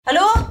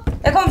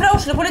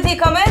Oslo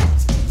politikammer.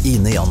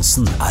 Ine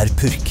Jonsson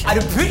purk.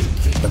 Du purk?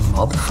 The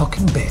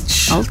motherfucking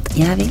bitch. Alt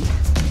jeg vil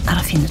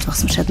å finne ut hva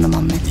som skjedde med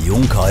mannen min.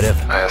 Jon Carew.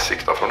 Jeg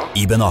sikta for noe?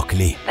 Iben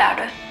Akeli. Det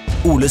du.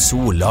 Ole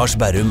So, Lars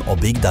Berrum og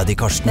Big Daddy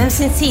Karsten. Hvem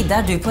sin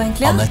side du på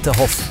egentlig? Annette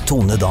Hoff,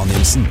 Tone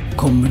Danielsen.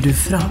 Kommer du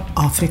fra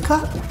Afrika?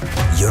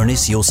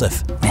 Jørnis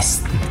Josef.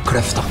 Nesten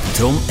kløfta.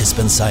 Trond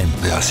Espen Seim.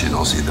 Det er synd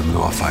å si det, men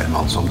det var feil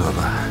mann som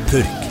døde.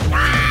 Purk.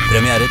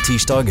 Premiere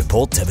tirsdag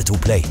på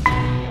TV2 Play.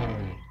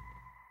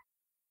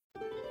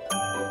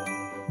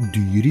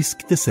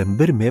 Dyrisk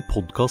desember med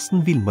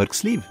podcasten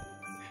Villmarksliv.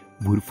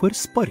 Hvorfor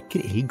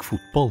sparker elg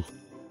fotball?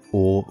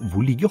 Og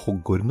hvor ligger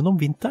hoggormen om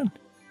vinteren?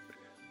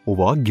 Og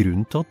hva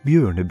grunnen til at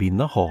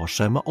bjørnebinna har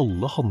seg med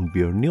alle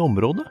hannbjørnene i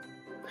området?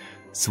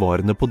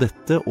 Svarene på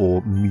dette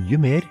og mye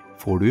mer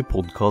får du i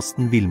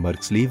podcasten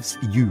Villmarkslivs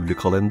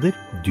julekalender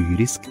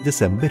Dyrisk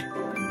desember,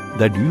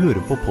 der du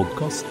hører på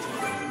podcast.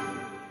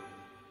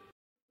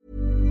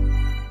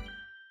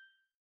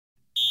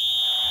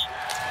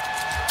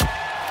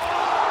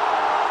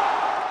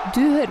 Du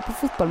hører på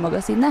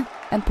Fotballmagasinet,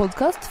 en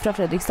podcast fra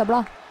Fredrikstad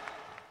Blad.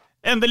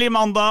 Endelig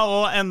mandag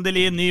og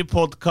endelig ny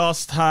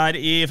podcast her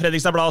i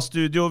Fredrikstad Blad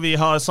studio. Vi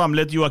har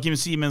samlet Joakim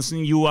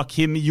Simensen,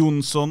 Joakim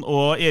Jonsson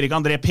og Erik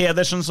André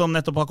Pedersen, som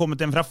nettopp har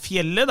kommet hjem fra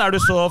fjellet, der du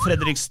så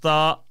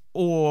Fredrikstad,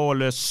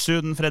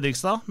 Ålesund,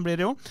 Fredrikstad blir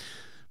det jo,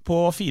 på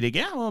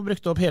 4G, og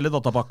brukte opp hele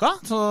datapakka.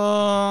 Så...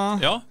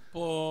 Ja,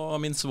 på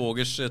min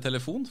svågers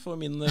telefon, for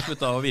min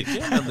slutta å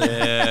virke, men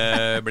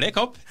det ble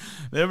kamp.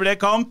 Det ble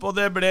kamp, og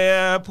det ble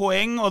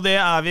poeng, og det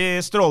er vi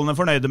strålende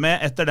fornøyde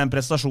med etter den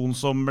prestasjonen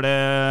som ble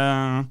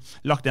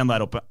lagt igjen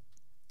der oppe.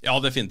 Ja,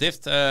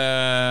 definitivt.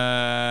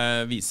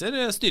 Viser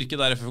styrke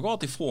der FFK,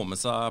 at de får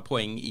med seg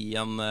poeng i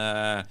en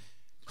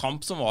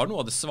kamp som var noe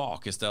av det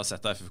svakeste jeg har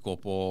sett av FFK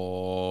på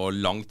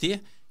lang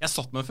tid. Jeg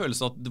satt med en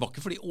følelse at det var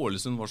ikke fordi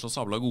Ålesund var så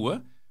sabla gode,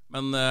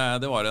 men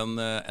det var en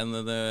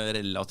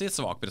relativt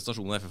svak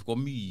prestasjon av FFK.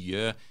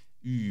 Mye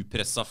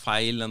upressa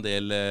feil, en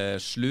del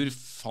slurf,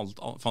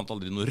 fant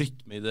aldri noe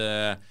rytme i det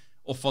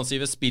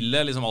offensive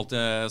spillet. Liksom alt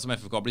det som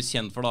FFK blir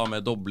kjent for da,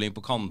 med dobling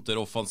på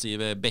kanter,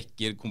 offensive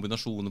bekker,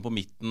 kombinasjoner på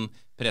midten,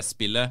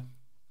 pressspillet.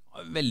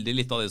 Veldig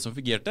litt av det som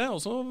fungerte,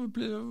 og så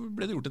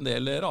ble det gjort en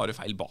del rare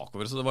feil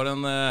bakover. Så det var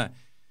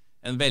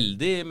en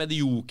veldig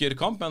medioker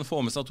kamp, men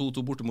få med seg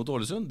 2-2 borte mot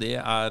Ålesund, det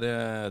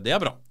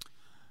er bra.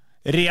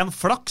 Ren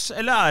flaks,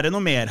 eller er det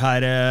noe mer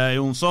her,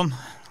 Jonsson?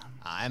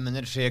 Nej, men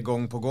när det sker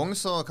gång på gång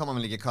så kan man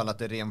väl inte kalla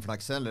det ren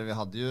flax heller. Vi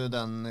hade ju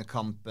den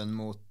kampen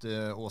mot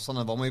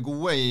Åsarna. Var man ju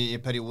goda i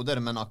perioder,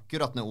 men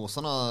akkurat när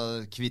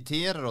Åsarna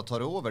kvitterar och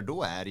tar över,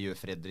 då är ju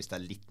Fredrikstad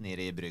lite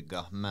nere i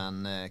brygga.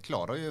 Men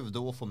klarar ju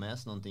då att få med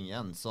sig någonting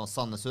igen. Så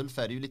Sandnes Ulf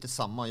är ju lite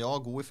samma.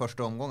 Jag går i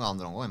första omgång,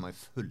 andra omgång är man ju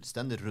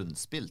fullständigt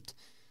rundspilt.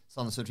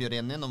 Sandnes Ulf gör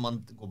en och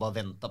man går bara och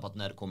väntar på att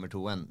när det kommer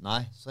 2-1.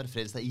 Nej, så är det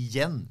Fredrikstad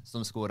igen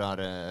som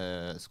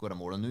skårar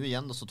mål. Och nu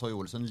igen då så tar ju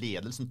Ålesund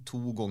ledelsen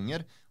 2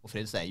 gånger. Och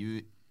Fredrikstad är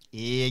ju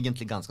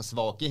egentligen ganska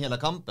svag i hela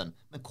kampen.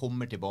 Men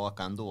kommer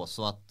tillbaka ändå.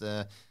 Så att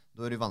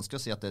då är det vanskligt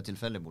att se att det är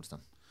tillfällig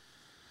motstånd.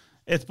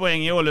 1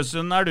 poeng i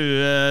Ålesund. Er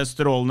du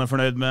strålende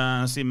fornøyd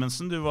med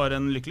Simensen? Du var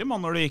en lykkelig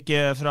mann når du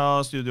gikk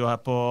fra studio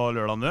her på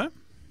lørdagen, du?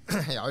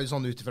 Ja,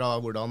 sånn utifra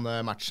hvordan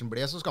matchen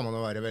ble, så skal man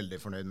jo være veldig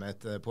fornøyd med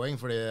et poeng,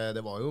 fordi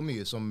det var jo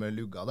mye som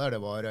lugga der. Det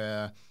var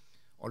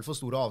alt for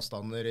store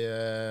avstander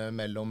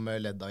mellom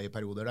ledda i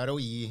perioder der,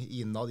 og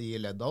innad i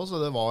ledda, så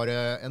det var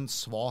en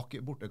svak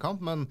bortekamp,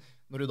 men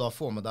når du da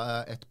får med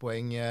deg 1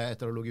 poeng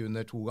etter å ligge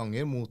under 2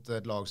 ganger mot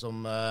et lag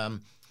som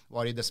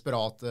var i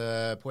desperat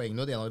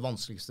poengnød, en av de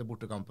vanskeligste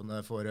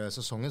bortekampene for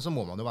sesongen, så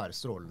må man jo være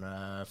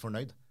strålende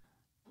fornøyd.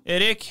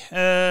 Erik,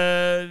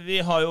 vi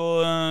har jo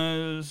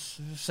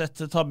sett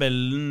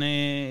tabellen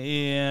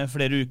i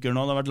flere uker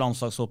nå. Det har vært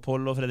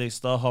landslagsopphold, og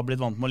Fredrikstad har blitt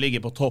vant med å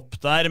ligge på topp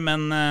der,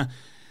 men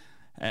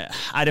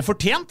er det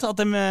fortjent at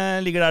de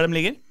ligger der de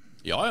ligger?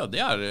 Ja,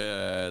 det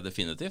er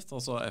definitivt.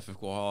 Altså,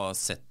 FFK har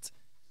sett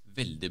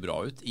veldig bra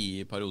ut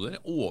i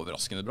perioder.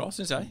 Overraskende bra,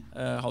 synes jeg.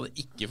 Hadde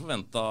ikke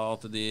forventet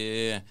at de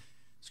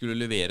skulle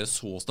levere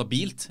så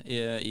stabilt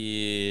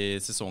i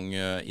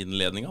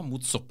sesonginnledningen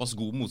mot såpass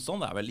god motstand.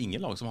 Det er vel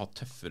ingen lag som har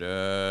tøffere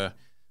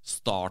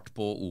start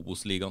på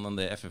Obos-ligaen enn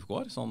det FFK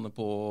har, sånn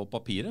på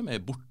papiret,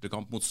 med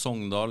bortekamp mot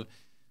Sogndal,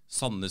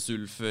 Sandnes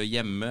Ulf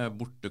hjemme,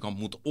 bortekamp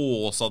mot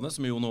Åsane,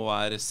 som jo nå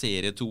er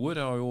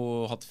serietoer, har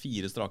jo hatt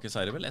 4 strake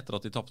seire vel, etter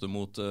at de tappte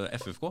mot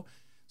FFK.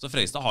 Så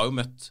Fredrikstad har jo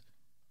møtt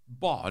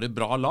bare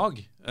bra lag,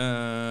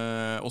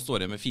 og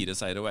står igjen med 4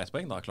 seire og 1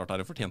 poeng. Da klart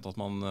er det fortjent at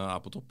man er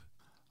på topp.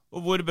 Og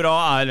hvor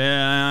bra er de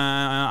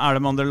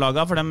andre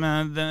lagene? For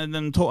de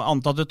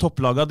antatte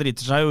topplagene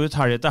driter seg jo ut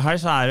helg etter helg,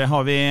 så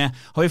har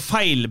vi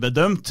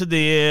feilbedømt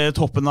de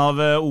toppen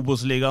av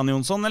Obos-ligaen,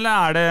 Jonsson,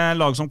 eller er det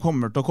lag som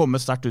kommer til å komme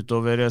sterkt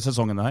utover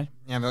sesongene her?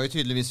 Ja, vi har ju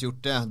tydligvis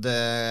gjort det. Det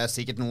är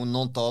säkert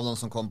något av dem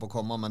som kommer på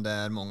komma, men det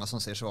är många som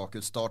ser svag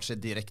ut. Start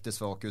ser direkt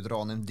svag ut,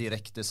 Ranheim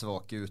direkt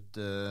svag ut.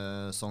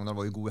 Sogndal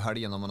var ju god i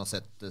helgen om man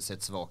har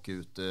sett svag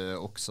ut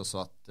också, så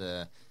att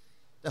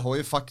det har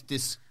ju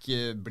faktiskt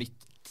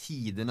blivit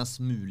tidernas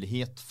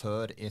mulighet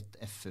för ett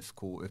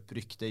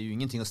FFK-uppryck. Det är ju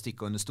ingenting att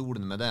sticka under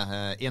stolen med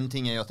det. En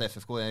ting är ju att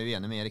FFK, jag är ju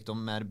enig med Erik,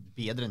 de är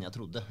bättre än jag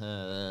trodde.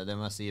 Det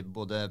man ser,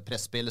 både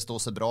pressspelet står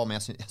sig bra, men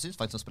jag syns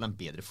faktiskt att de spelar en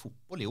bättre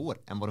fotboll i år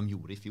än vad de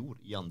gjorde i fjol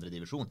i andra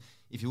division.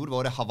 I fjol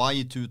var det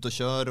Hawaii tut och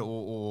kör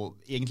och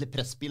egentligen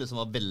pressspelet som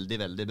var väldigt,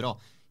 väldigt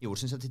bra. I år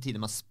syns jag till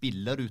tiden man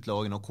spiller ut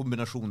lagen och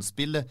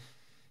kombinationsspillet.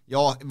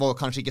 Ja, var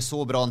kanske inte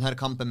så bra den här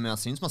kampen, men jag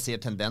syns man ser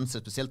tendenser.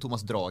 Speciellt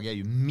Thomas Drage är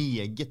ju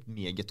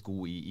meget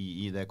god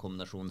i det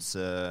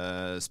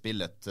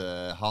kombinationsspillet.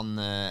 Han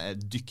är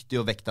dyktig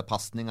och väkta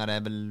passningar.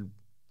 Är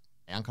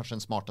han kanske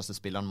den smartaste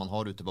spelaren man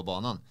har ute på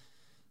banan.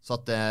 Så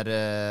att det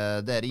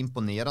är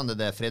imponerande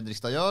det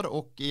Fredrikstad gör.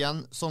 Och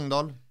igen,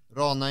 Sogndal,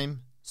 Ranheim,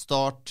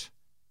 start.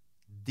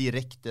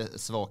 Direkt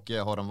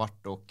svaka har de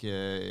varit och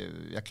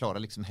jag klarar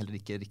liksom heller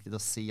inte riktigt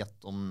att se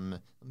att de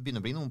börjar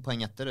bli någon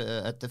poäng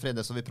efter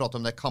fredag. Så vi pratar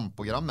om det här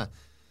kampprogrammet.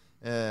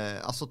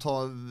 Alltså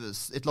ta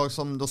ett lag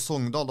som då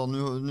Sogndal då,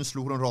 nu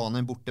slog de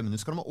Ranheim borta, men nu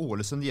ska de ha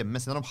Ålesund hemma,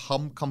 sen har de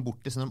Hamkan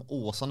borta, sen har de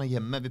Åsarna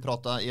hemma. Erik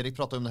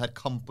pratar om det här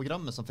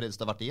kampprogrammet som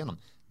Fredrikstad varit igenom.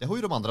 Det har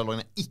ju de andra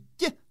lagen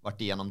icke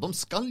varit igenom. De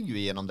ska ju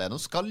igenom det. De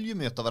ska ju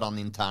möta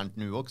varandra internt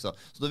nu också.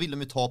 Så då vill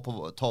de ju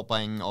ta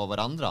poäng av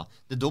varandra.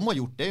 Det de har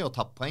gjort det är att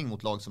ta poäng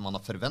mot lag som man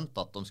har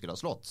förväntat att de skulle ha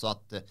slått. Så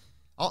att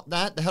ja,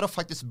 det här har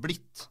faktiskt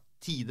blivit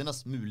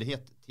tidernas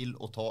möjlighet till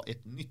att ta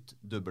ett nytt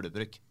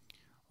dubbeluppryck.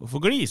 Hvorfor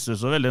gliser du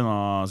så veldig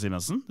nå,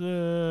 Simensen? Du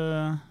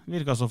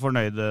virket så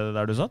fornøyd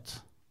der du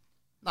satt.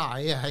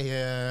 Nei,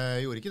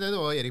 jeg gjorde ikke det.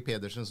 Det var Erik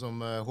Pedersen som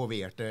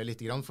hoverte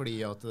litt grann, fordi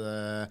at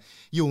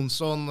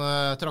Jonsson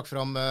trakk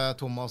fram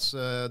Thomas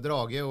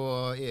Drage,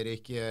 og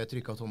Erik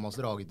trykket Thomas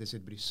Drage til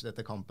sitt bryst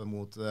etter kampen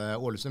mot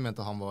Ålesund,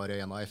 mente han var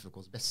en av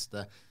FFKs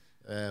beste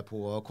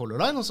på Color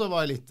Line, og så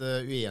var jeg litt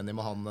uenig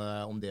med han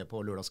om det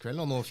på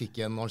lørdagskvelden, og nå har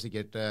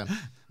sikkert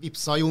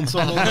vipsa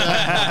Jonsson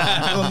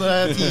noen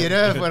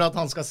tiere for at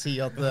han skal si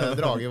at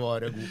Drage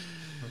var god.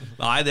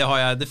 Nei, det har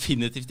jeg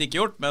definitivt ikke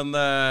gjort, men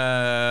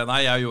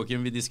nei, jeg og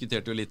Joakim, vi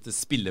diskuterte jo litt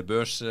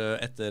spillebørs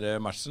etter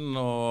matchen,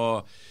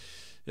 og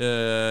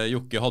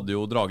Jokke hadde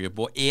jo Drage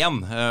på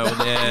 1, og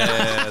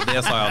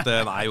det sa jeg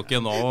at nei,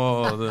 Jokke, nå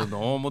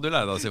må du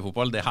lære deg å se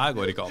fotball, det her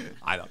går ikke an.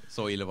 Neida,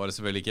 så ille var det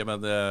selvfølgelig ikke, men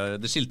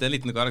det skilte en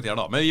liten karakter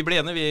da. Men vi ble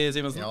enige, vi,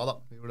 Simensen. Ja da,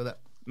 vi gjorde det.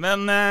 Men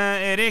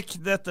Erik,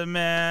 dette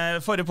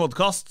med forrige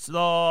podcast,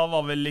 da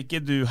var vel ikke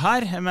du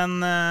her, men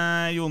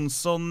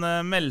Jonsson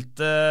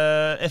meldte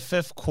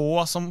FFK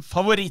som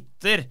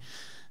favoritter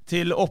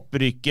til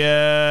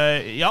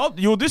opprykket. Ja,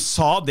 jo, du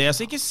sa det,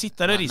 så ikke sitt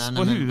der og rist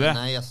på huet.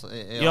 Nej,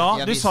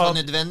 jag visste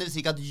nödvändigtvis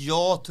inte att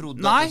jag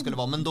trodde att det skulle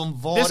vara, men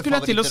de var det skulle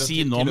jag till att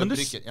si nå, men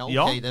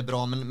ja, okej, det är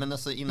bra, men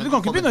alltså innan du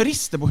kan inte börja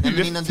rista på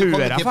huvudet innan du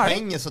kommer till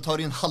pengar så tar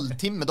det en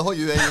halvtimme, då har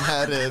ju den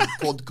här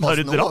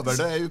podcasten över,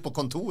 då är jag ju på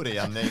kontor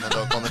igen innan du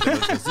har kommit till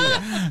att se.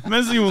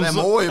 Men så Jonsson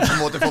må ju på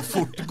något få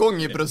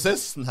fortgång i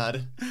processen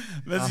här.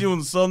 Men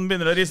Jonsson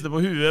begynner å riste på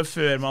huet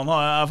før man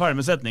er ferdig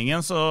med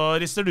setningen, så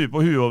rister du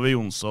på huet over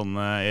Jonsson,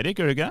 Erik,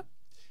 gjør du ikke?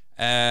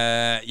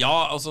 Ja,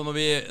 altså når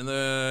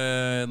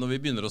vi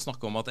begynner å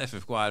snakke om at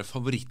FFK er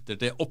favoritter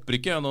til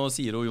opprykket, nå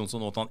sier jo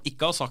Jonsson at han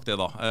ikke har sagt det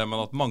da, men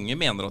at mange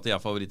mener at de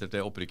er favoritter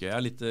til opprykket. Jeg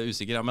er litt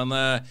usikker, ja, men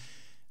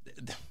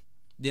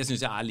det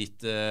synes jeg er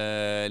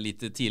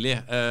litt tidlig.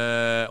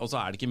 Og så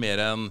er det ikke mer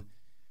enn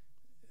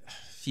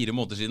 4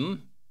 måneder siden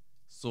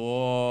så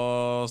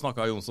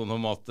snakket Jonsson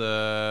om at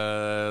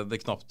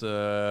det knapt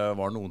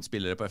var noen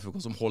spillere på FFK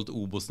som holdt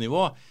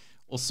Obos-nivå.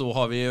 Och så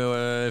har vi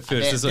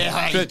før sesongen. Det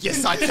har jag inte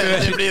sagt.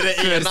 Det blir det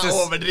ena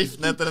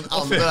overdriften efter den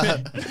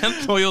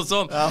andra.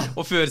 Jonsson. Ja.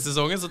 Och før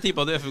sesongen så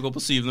tippade FFK på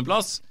 7:e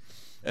plass.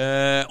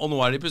 Og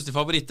nå er de plutselig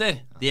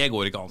favoritter. Det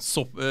går ikke an.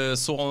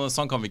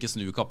 Sånn kan vi ikke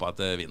snu kappa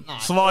etter vind.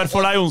 Svar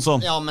for deg,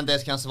 Jonsson. Ja, men det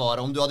kan jag svara.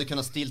 Om du hade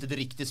kunnat stilla ett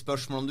riktigt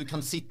spörsmål, om du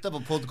kan sitta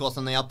på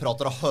podcasten när jag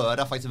pratar och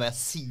höra faktiskt vad jag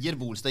säger,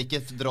 Bolstad, inte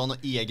dra några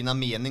egna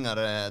meningar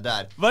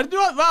där.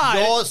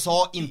 Jag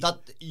sa inte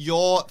att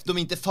de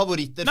är inte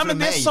favoriter för mig.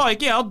 Nej, men det sa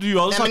inte jag att du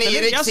hade sagt. Men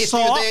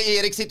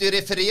Erik sitter ju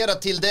refererar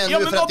till det ja,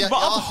 nu för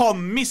att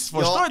han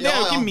missförstår, det är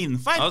ju inte min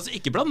fel. Alltså,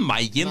 inte bland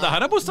mig in. Det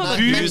här är Bolstad.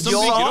 Du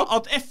sa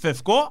att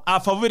FFK är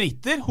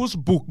favoriter hos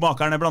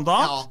bokmakerne blant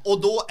annet. Ja,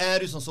 och då är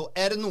det som så,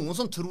 är det någon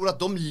som tror att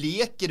de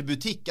leker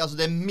butik, alltså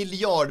det är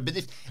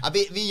miljardbedrift. Ja,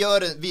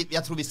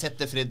 jag tror vi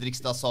sätter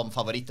Fredrikstad som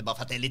favoriter bara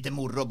för att det är lite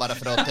morro, bara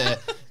för att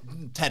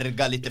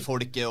terga lite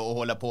folk och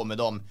hålla på med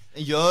dem.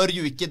 Gör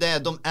ju inte det.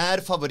 De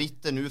är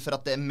favoriter nu för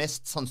att det är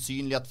mest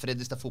sannolikt att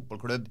Fredrikstad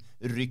fotbollsklubb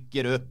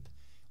rycker upp.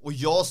 Och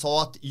jag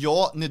sa att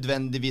jag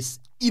nödvändigtvis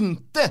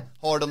inte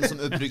har dem som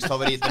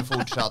upprycksfavoriter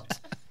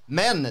fortsatt.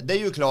 Men det är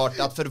ju klart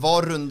att för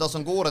var runda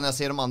som går när jag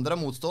ser de andra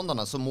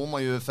motståndarna så må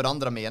man ju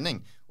förändra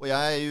mening. Och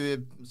jag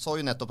sa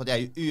ju nettopp att jag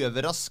är ju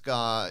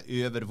överraskad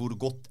över hur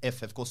gott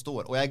FFK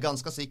står. Och jag är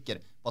ganska säker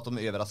på att de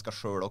är överraskade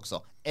själv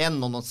också.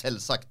 Än om de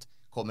självsagt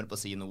kommer på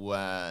sin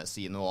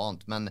och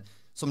annat. Men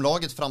som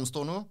laget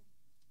framstår nu,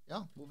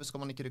 ja, varför ska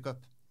man inte rycka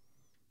upp?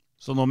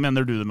 Så nå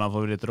mener du de är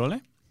favoriter, eller?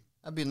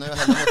 Jag börjar ju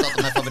hellre mot att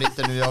de är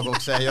favoriter nu jag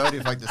också. Jag gör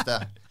ju faktiskt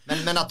det.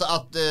 Men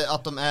at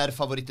de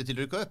favoritter til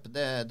å rykke opp,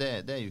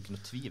 det jo ikke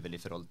noe tvivel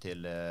I forhold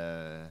til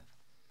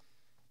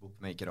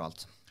bookmaker og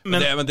alt.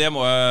 Men det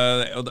må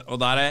jeg, og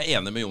der jeg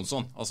enig med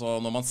Jonsson. Altså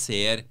når man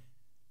ser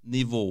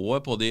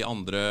nivået på de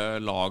andre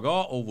laga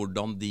og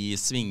hvordan de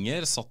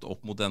svinger satt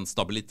opp mot den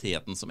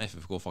stabiliteten som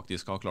FFK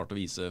faktisk har klart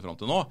å vise frem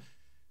til nå,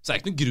 så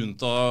det ikke noen grunn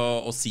til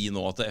å si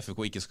nå at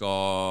FFK ikke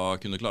skal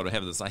kunne klare å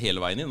hevde seg hele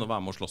veien inn og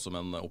være med å slåss om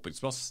en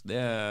oppbyggsplass. Det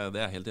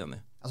jeg helt enig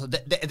I. Altså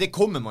det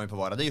kommer man jo på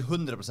å vara. Det jo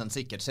 100%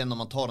 sikkert. Sen når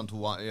man tar de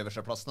 2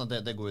 översta platserna,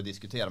 det går ju att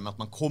diskutera. Men att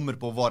man kommer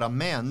på att vara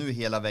med nu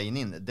hela vägen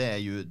in, det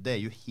är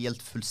ju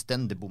helt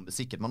fullständigt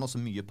bombesikkert. Man har så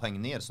mycket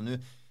poäng ner. Så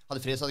nu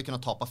hade Fredrikstad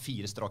kunnat tappa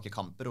 4 straka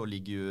kamper och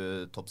ligger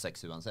ju topp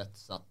 6 uansett.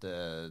 Så att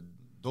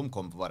de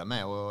kommer på att vara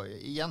med. Och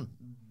igen,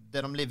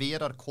 det de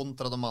leverar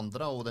kontra de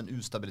andra och den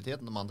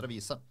ustabiliteten de andra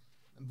visar.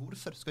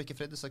 Hvorfor skal ikke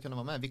Fredrikstad kunne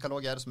være med? Hvilke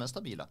lag det som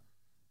stabile?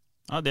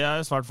 Ja, det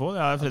svært få.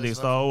 Det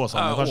Fredrikstad og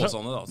Åsane, kanskje.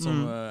 Åsane, da,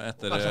 som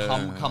etter... Kanskje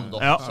HamKam,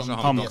 da. Ja,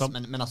 HamKam.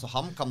 Men altså,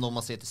 HamKam, når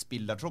man ser til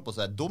spillertropp,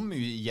 så de jo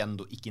igjen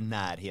då ikke I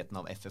nærheten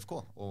av FFK,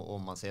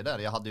 om man ser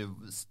der. Jeg hadde jo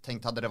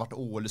tenkt, hadde det vært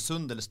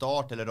Ålesund, eller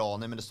Start, eller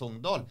Ranheim, eller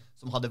Sogndal,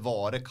 som hadde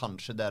vært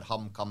kanskje der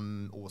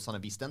HamKam,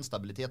 Åsane visste den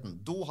stabiliteten,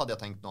 da hadde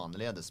jeg tenkt noe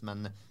annerledes.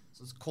 Men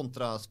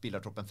kontra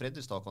spillertroppen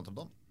Fredrikstad, kontra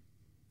dem.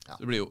 Ja.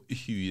 Det blir jo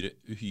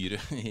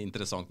uhyre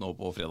interessant nå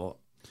på fredag,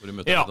 hvor de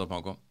møter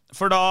HamKam.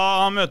 For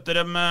da møter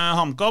de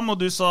HamKam, og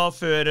du sa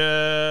før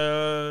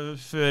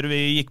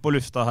vi gikk på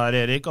lufta her,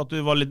 Erik, at du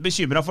var litt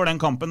bekymret for den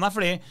kampen der,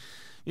 fordi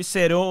vi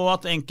ser jo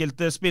at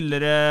enkelte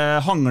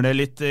spillere hangler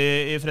litt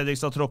I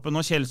Fredrikstad-troppen,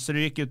 og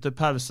Kjelsrud gikk ut til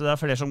pause. Det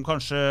flere som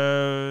kanskje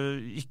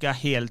ikke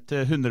helt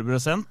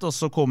 100%, og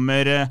så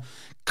kommer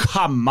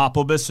Kamma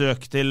på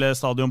besøk til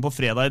stadion på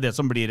fredag I det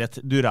som blir et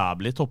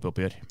durabelig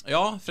toppoppgjør.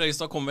 Ja,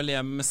 Fredrikstad kom vel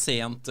hjem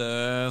sent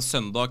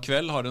søndag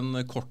kveld, har en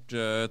kort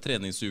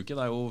treningsuke,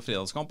 det jo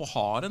fredagskamp, og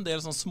har en del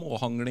sånn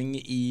småhangling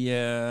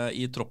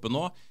I troppen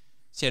nå.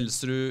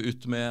 Kjelsrud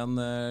ut med en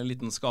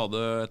liten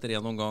skade etter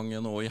en omgang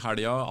nå I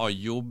helga.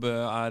 Ayoub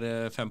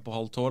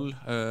 11:30.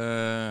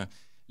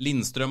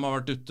 Lindstrøm har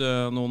vært ute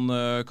noen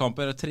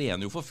kamper.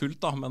 Trener jo for fullt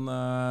da, men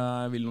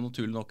vil jo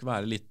naturlig nok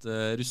være litt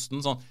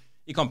rusten. Sånn.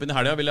 I kampen I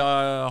helga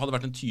hadde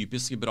vært en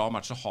typisk bra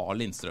match å ha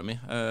Lindstrøm I.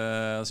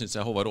 Synes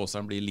jeg Håvard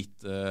Åsheim blir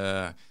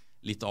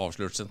litt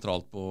avslørt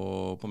sentralt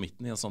på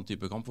midten I en sånn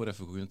type kamp, hvor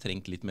FFK kunne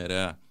trengt litt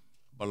mer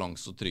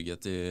balanse og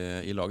trygghet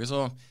I laget.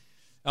 Så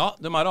ja,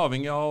 de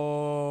avhengig av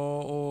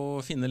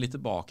å finne litt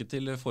tilbake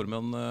til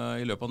formen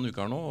I løpet av en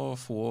uke her nå, og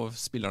få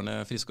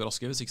spillerne friske og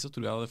raske. Hvis ikke så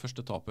tror jeg det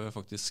første tapet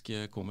faktisk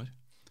kommer.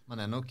 Man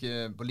nok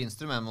på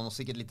Lindström man var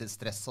sikkert litt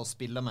stressa å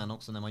spille med han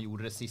også når man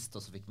gjorde det sist,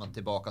 og så fikk man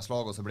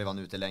tilbakeslag og så blev han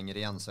ute lenger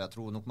igjen, så jeg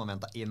tror nok man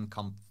venter en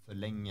kamp for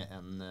lenge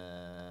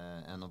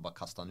enn å bare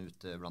kaste han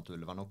ut blant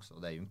ulvarna også.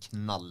 Det jo en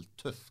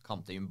knalltøff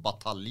kamp, det jo en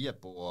batalje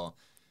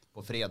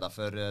på fredag,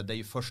 for det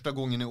jo første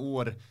gangen I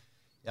år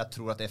jeg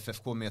tror at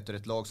FFK møter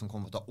et lag som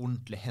kommer til å ta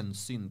ordentlig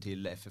hensyn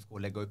til FFK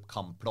og legge opp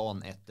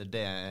kampplan etter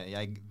det.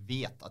 Jeg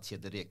vet at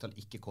Kjetil Rekdal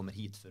ikke kommer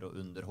hit for å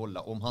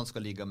underholde. Om han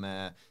skal ligge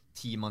med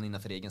 10 man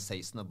innenfor egen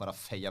 16 og bare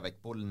feie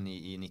vekk bollen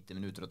I 90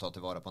 minutter og ta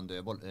til vare på en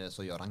dødboll,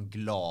 så gjør han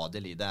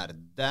gladelig der.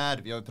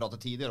 Vi har jo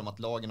pratet tidligere om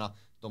at lagene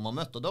de har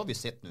møtt, og det har vi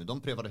sett nu. De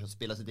prøver å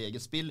spille sitt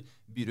eget spill,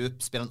 byr opp,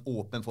 spiller en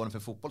åpen form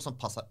for fotboll som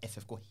passer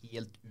FFK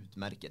helt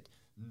utmerket.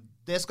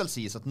 Det skal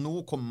sies at nå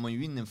kommer man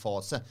jo inn I en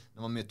fase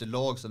når man møter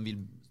lag som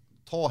vil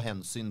ta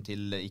hensyn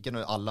til, ikke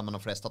alle, men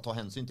de fleste ta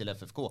hensyn til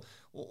FFK,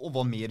 og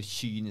være mer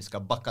kyniska,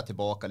 backa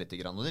tilbake litt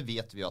grann, og det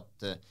vet vi at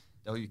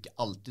det har jo ikke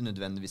alltid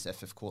nødvendigvis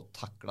FFK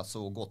taklet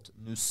så godt.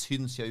 Nu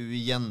syns jeg jo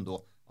igjen då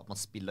at man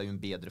spiller jo en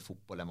bedre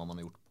fotboll enn hva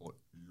man har gjort på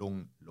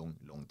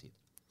lang tid.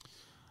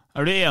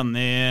 Du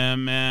enig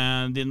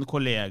med din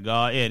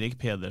kollega Erik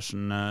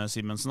Pedersen,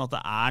 Simensen, at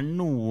det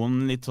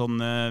noen litt sånn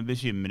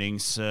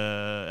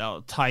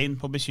tegn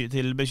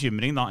til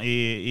bekymring da,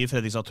 I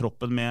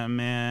Fredrikstad-troppen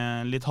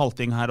med litt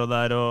halting her og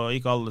der, og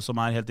ikke alle som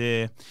helt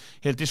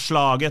I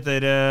slaget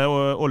etter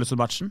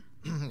Ålesund-matchen?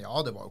 Ja,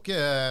 det var jo ikke,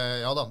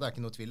 det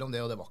ikke noe tvil om det,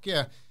 og det var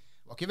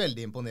ikke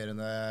veldig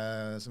imponerende,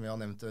 som vi har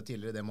nevnt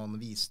tidligere, det man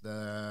viste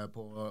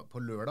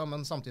på lørdag,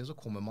 men samtidig så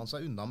kommer man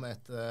seg unna med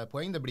et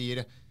poeng.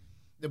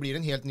 Det blir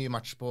en helt ny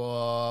match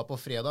på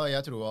fredag.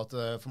 Jeg tror at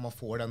for man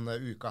får denne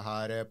uka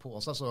her på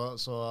seg,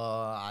 så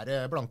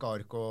det blanke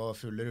ark og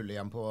full rulle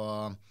igjen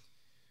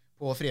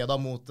på fredag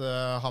mot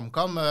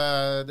HamKam.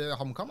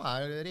 HamKam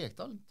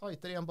Rekdal,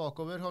 tighter igjen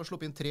bakover, har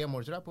sluppet inn 3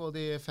 mål tror jeg, på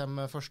de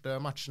 5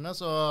 første matchene,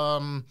 så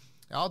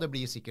ja, det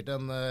blir sikkert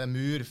en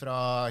mur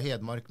fra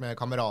Hedmark med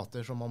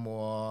kamerater som man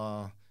må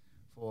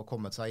få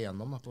kommet seg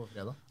igjennom på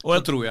fredag. Og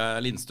jeg tror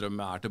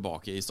Lindstrøm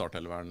tilbake I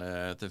startelveren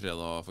til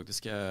fredag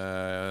faktisk.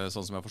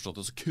 Sånn som jeg har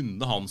forstått det, så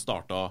kunne han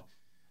startet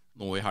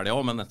nå I helga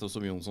også, men nettopp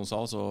som Jonsson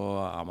sa, så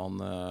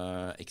man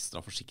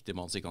ekstra forsiktig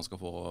med han, så ikke han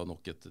skal få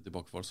nok et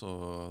tilbakefall, så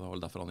det var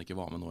vel derfor han ikke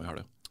var med nå I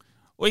helga.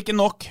 Og ikke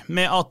nok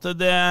med at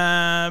det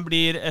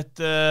blir et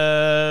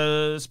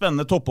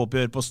spennende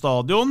toppoppgjør på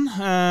stadion.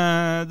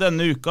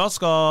 Denne uka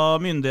skal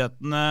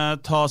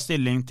myndighetene ta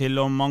stilling til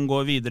om man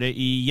går videre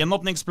I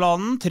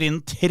gjenåpningsplanen,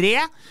 trinn 3.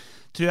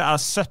 tror jeg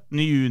 17.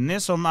 juni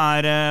som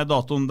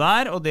datoen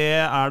der, og det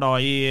da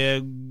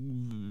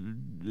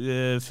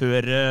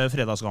før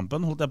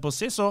fredagskampen, holdt jeg på å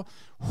si. Så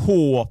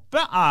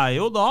håpet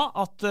jo da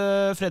at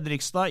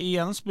Fredrikstad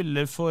igjen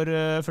spiller for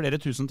flere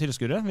tusen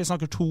tilskuere. Vi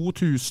snakker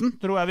 2000,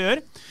 tror jeg vi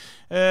gjør.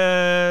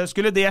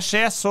 Skulle det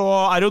skje, så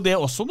jo det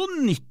også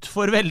noe nytt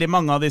for veldig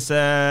mange av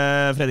disse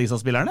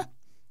Fredrikstad-spillerne.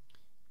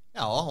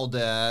 Ja, och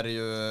det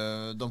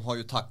ju, de har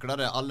ju tacklat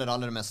det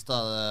allra mesta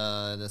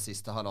det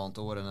sista halvandet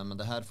åren, men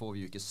det här får vi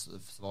ju inte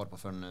svar på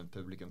förrän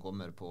publiken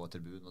kommer på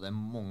tribunen. Och det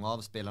många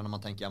av spelarna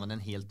man tänker, ja men en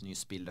helt ny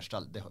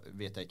spillerstall, det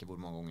vet jag inte hur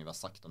många gånger vi har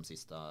sagt de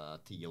sista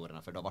 10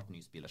 åren, för det har varit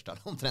ny spillerstall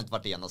omtrent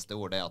vart enaste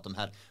år, det att de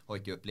här har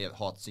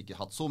inte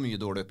haft så mycket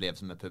dåliga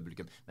upplevelser med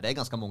publikum. Men det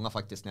ganska många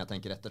faktiskt, när jag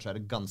tänker efter, så det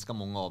ganska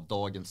många av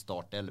dagens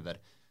startelver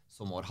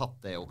som har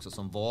haft det också,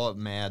 som var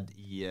med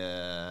i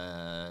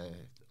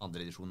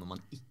andra edition, om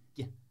man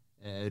icke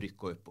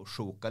rycka upp och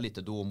sjoka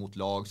lite då mot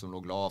lag som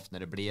låg lavt, när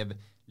det blev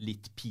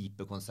lite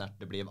pipekonsert,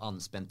 det blev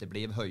anspänt, det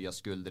blev höja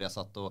skulder. Jag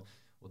satt och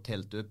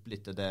tält upp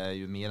lite, det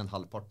ju mer än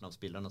halvparten av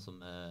spelarna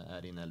som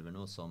i Elver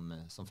nu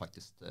som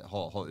faktiskt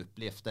har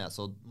upplevt det,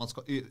 så man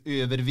ska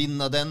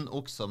övervinna den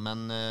också,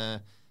 men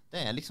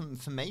det liksom,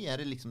 för mig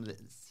det liksom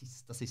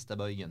det sista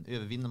böjen.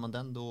 Övervinner man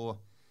den då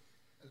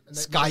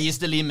sky is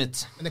the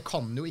limit. Men det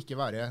kan jo ikke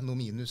være noe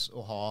minus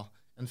å ha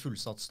en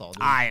fullsatt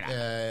stadion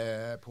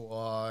på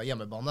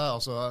hjemmebane.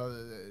 Altså,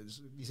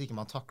 hvis ikke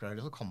man takler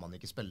det, så kan man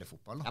ikke spille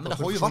fotball. Ja, men det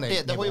har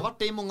ju varit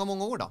det i många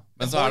år da.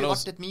 Men det har ju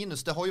varit ett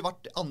minus. Det har ju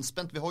varit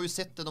anspänt. Vi har ju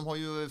sett det. De har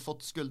ju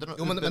fått skulderna.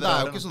 Jo, men det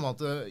jo ikke sånn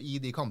at i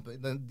de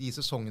kampene, de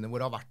sesongene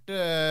hvor det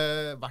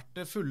har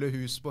vært fulle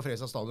hus på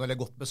Fredrikstad stadion,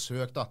 eller godt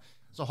besøk da,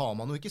 så har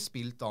man jo ikke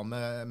spilt da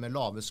med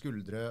lave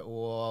skuldre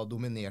og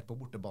dominert på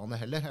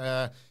bortebane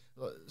heller.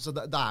 Så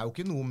det jo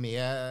ikke noe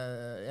med,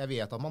 jeg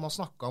vet at man har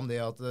snakket om det,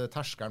 at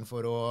terskeren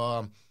for å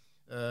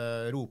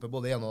rope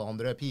både en og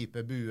andre,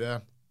 pipe, bue,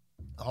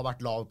 har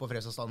vært lav på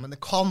Fredrikstad, men det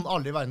kan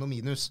aldri være noe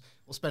minus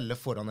å spille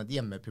foran et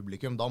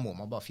hjemmepublikum. Da må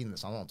man bare finne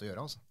seg noe annet å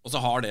gjøre. Altså. Og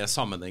så har det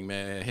sammenheng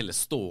med hele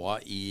ståa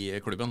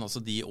i klubben.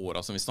 Altså de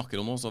årene som vi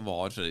snakker om nå, så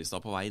var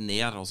Fredrikstad på vei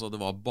ned. Altså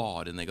det var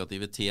bare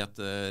negativitet.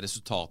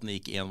 Resultatene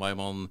gikk en vei,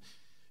 man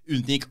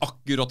unngikk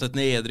akkurat et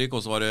nedrykk,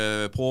 og så var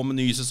det på med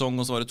ny sesong,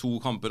 og så var det 2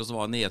 kamper, og så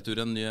var det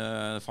nedtur en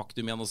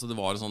faktum igjen. Altså det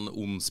var en sånn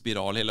ond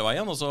spiral hele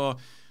veien, og så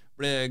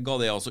ga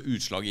det altså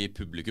utslag i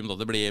publikum. Da.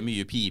 Det ble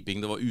mye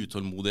piping, det var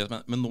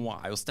utålmodighet, men nå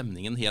jo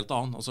stemningen helt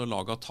annen. Altså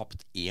laget har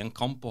tapt 1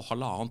 kamp på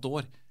 1,5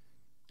 år.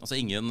 Altså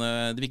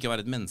det vil ikke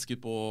være et menneske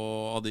på,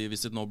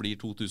 hvis det nå blir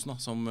 2000 da,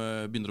 som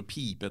begynner å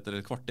pipe etter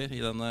et kvarter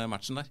i denne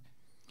matchen der.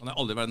 Det kan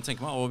jeg aldri verden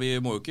tenke meg, og vi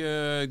må jo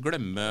ikke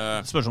glemme...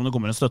 Spørs om det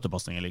kommer en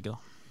støttepasning eller ikke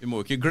da. Vi må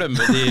jo ikke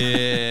glemme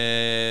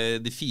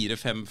de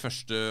 4-5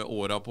 første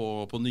årene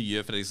på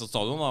nye Fredrikstad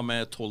stadion da,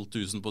 med 12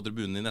 000 på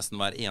tribunen i nesten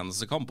hver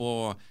eneste kamp,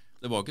 og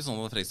det var ikke sånn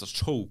at Fredrikstad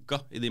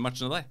choka i de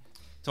matchene der.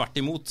 Tvert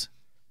imot.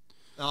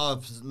 Ja,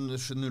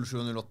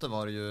 07-08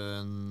 var jo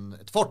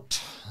et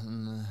fort.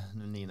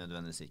 09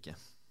 nødvendigvis ikke.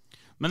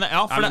 Men,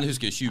 men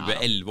husker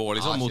 2011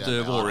 år liksom, mot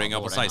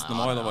Vålerenga på 16.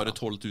 mai, da var det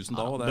 12 000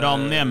 da.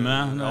 Brann hjemme.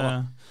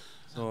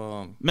 Så.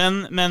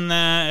 Men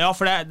ja,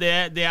 for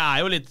det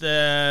jo litt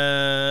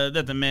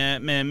dette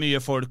med mye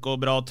folk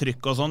og bra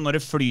trykk og sånn. Når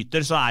det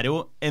flyter, så det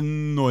jo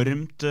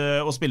enormt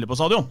å spille på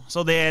stadion.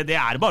 Så det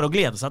bare å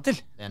glede seg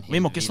til.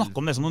 Vi må ikke snakke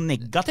om det som noe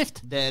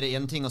negativt. Det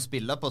en ting å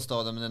spille på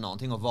stadion, men det en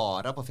annen ting å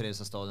være på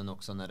Fredrikstad stadion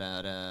også når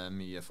det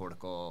mye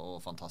folk og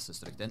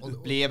fantastisk trykk. Det en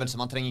opplevelse,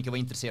 man trenger ikke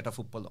være interessert av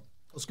fotball da.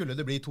 Og skulle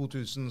det bli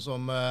 2000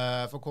 som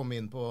får komme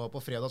inn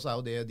på fredag, så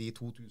jo det de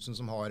 2000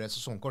 som har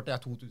sesongkort. Det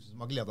 2000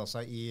 som har gledet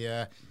seg i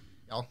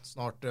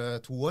snart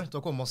 2 år til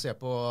å komme og se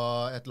på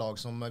et lag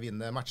som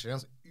vinner matcher.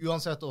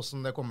 Uansett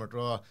hvordan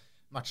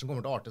matchen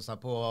kommer til å arte seg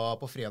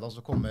på fredag,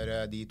 så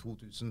kommer de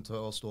 2000 til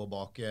å stå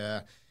bak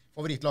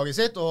favorittlaget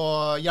sitt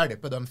og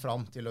hjelpe dem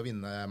fram til å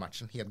vinne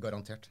matchen, helt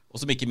garantert. Og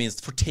som ikke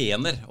minst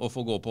fortjener å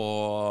få gå på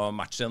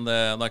matchen.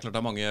 Det klart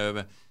det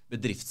mange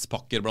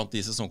bedriftspakker blant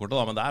de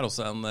sesongkortene, men det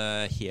også en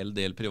hel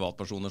del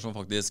privatpersoner som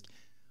faktisk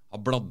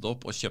har bladd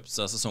opp og kjøpt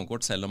seg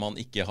sesongkort, selv om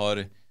man ikke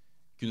har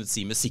kunnet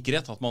si med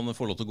sikkerhet at man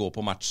får lov til å gå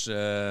på match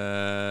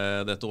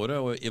dette året,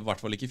 og i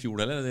hvert fall ikke i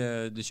fjor heller.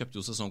 De kjøpte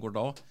jo sesongkort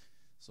da også.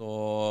 Så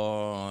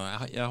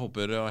jeg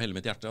håper av hele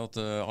mitt hjerte at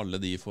alle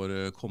de får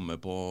komme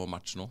på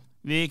match nå.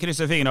 Vi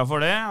krysser fingrene for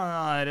det.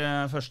 Det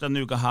først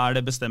denne uka her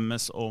det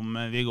bestemmes om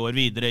vi går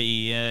videre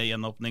i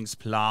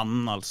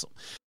gjenåpningsplanen, altså.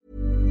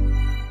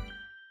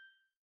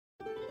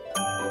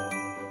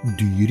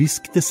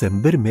 Dyrisk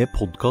desember med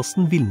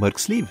podcasten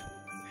Villmarksliv.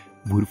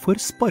 Hvorfor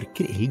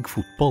sparker elg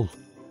fotball?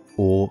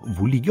 Og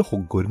hvor ligger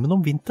hoggormen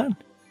om vinteren?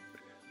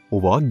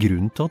 Og hva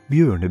grunnen til at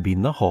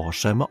bjørnebinna har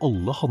seg med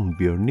alle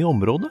hannbjørnene i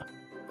området?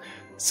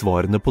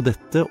 Svarene på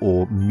dette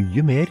og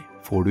mye mer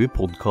får du i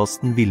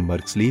podcasten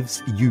Villmarkslivs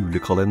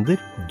julekalender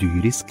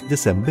Dyrisk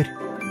desember,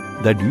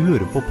 der du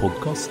hører på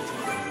podcast.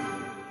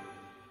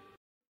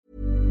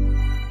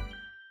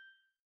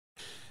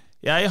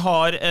 Jeg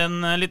har en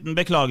liten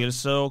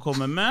beklagelse å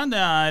komme med.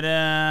 Det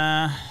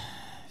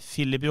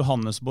Philip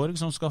Johannesborg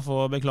som skal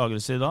få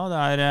beklagelse i dag.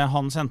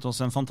 Han sendte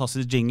oss en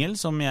fantastisk jingle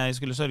som jeg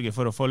skulle sørge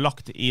for å få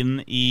lagt inn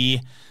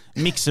i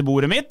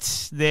miksebordet mitt.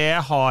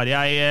 Det har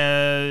jeg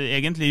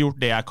egentlig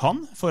gjort det jeg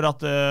kan for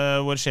at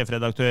vår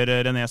sjefredaktør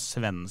René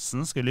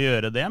Svendsen skulle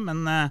gjøre det,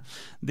 men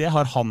det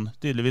har han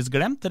tydeligvis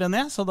glemt,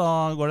 René, så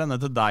da går denne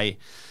til deg.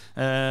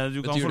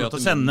 Du kan få lov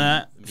til å sende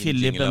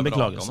Philip en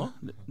beklagelse.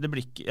 Det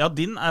blir ikke, ja,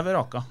 din ved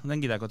raka.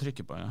 Den gidder jeg ikke å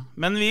trykke på. Ja.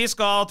 Men vi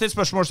skal til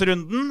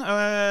spørsmålsrunden.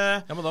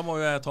 Ja, men da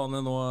må jo jeg ta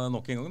den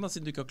nok en gang, da,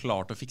 siden du ikke har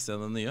klart å fikse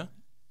den nye.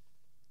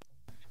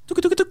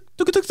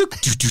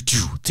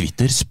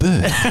 Twitter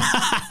spør.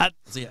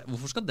 Altså,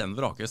 hvorfor skal den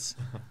vrakes?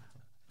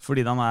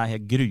 Fordi den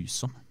helt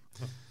grusom.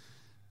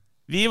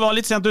 Vi var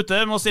litt sent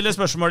ute med å stille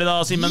spørsmål i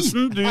dag,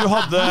 Simensen. Du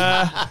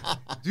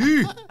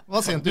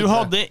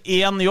hadde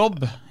en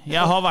jobb.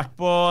 Jeg har vært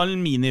på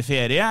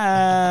miniferie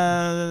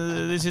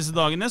de siste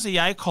dagene, så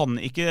jeg kan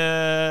ikke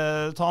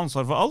ta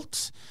ansvar for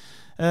alt.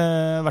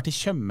 Vært i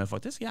Tjøme,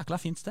 faktisk. Jækla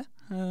fint sted.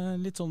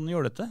 Litt sånn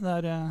jålete.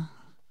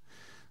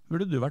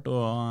 Burde du vært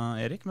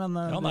også, Erik, men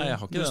ja, nei, jeg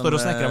har ikke står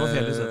og snekrer på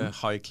fjellet i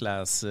high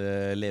class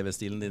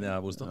levestilen din jeg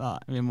har bostad. Nei,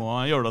 vi må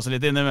gjøre det oss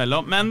litt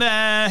innimellom. Men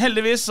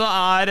heldigvis så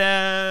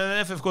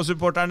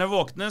FFK-supporterne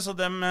våkne, så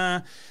de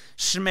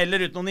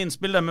smeller ut noen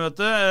innspill, dem, vet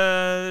du.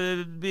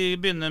 Vi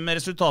begynner med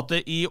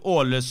resultatet i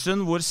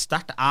Ålesund. Hvor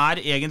sterkt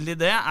egentlig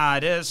det?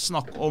 Det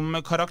snakk om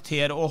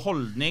karakter og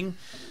holdning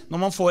når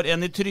man får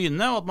en i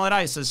trynet, og at man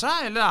reiser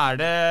seg, eller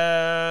det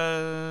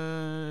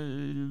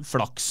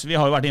flaks? Vi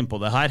har jo vært inne på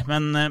det her,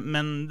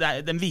 men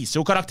den viser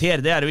jo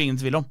karakter, det det jo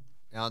ingen tvil om.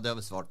 Ja, det har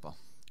vi svart på.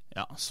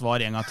 Ja,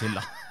 svar en gang til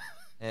da.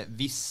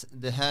 Hvis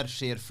det her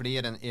skjer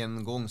flere enn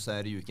en gang, så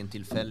det jo ikke en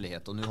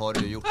tilfeldighet. Og nå har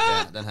du gjort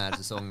det den her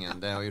sesongen.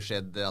 Det har jo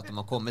skjedd at de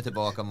har kommet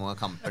tilbake mange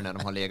kamper når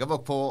de har legat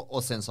bak på, og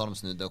sen så har de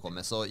snudd og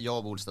kommet. Så ja,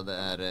 Bolstad,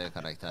 det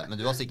karakter. Men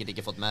du har sikkert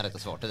ikke fått mer rett å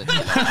svarte det.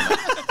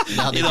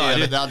 Det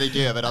hadde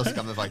ikke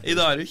overrasket meg faktisk. I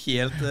dag du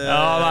helt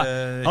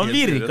han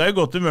virket jo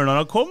godt humør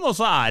når han kom, og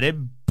så det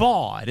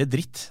bare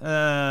dritt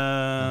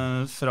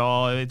fra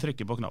vi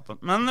trykker på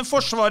knappen. Men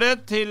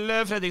forsvaret til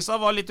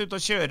Fredrikstad var litt ute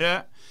å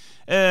kjøre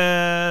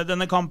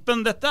denne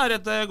kampen. Dette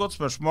et godt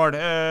spørsmål.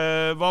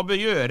 Hva bør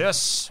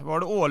gjøres?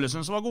 Var det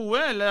Ålesund som var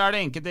gode, eller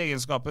det enkelte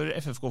egenskaper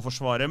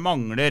FFK-forsvaret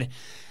mangler?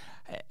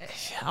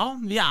 Ja,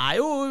 vi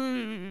jo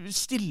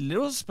stiller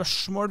jo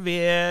spørsmål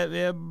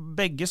ved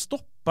begge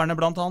stopperne,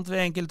 blant annet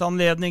ved enkelte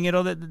anledninger,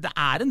 og det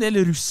en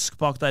del rusk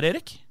bak der,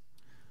 Erik?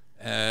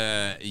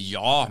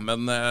 Ja,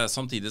 men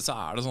samtidig så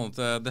det sånn at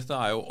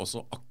dette jo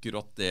også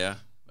akkurat det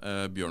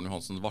Bjørn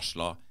Johansson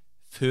varslet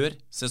før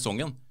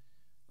sesongen.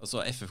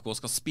 Altså FFK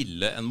skal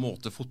spille en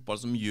måte fotball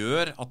som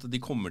gjør at de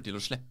kommer til å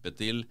slippe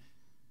til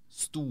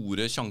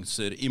store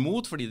sjanser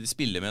imot, fordi de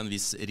spiller med en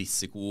viss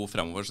risiko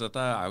fremover. Så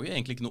dette jo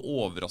egentlig ikke noe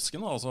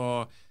overraskende. Altså,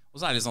 og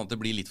så det sånn at det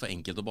blir litt for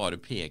enkelt å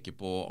bare peke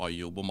på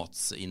Ayoub og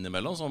Mats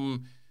innimellom,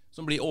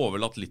 som blir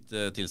overlatt litt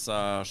til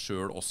seg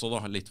selv også,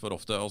 da, litt for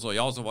ofte. Altså,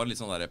 ja, så var det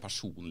litt sånn der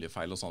personlige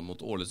feil og sånn mot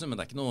Ålesund, men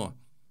det ikke noe,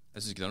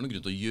 jeg synes ikke det noen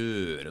grunn til å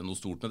gjøre noe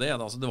stort med det.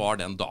 Altså, det var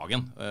den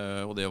dagen,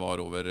 og det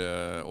var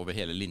over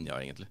hele linja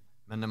egentlig.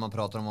 Men när man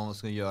pratar om vad man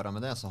ska göra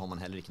med det, så har man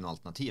heller inte några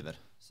alternativer.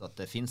 Så att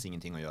det finns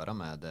ingenting att göra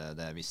med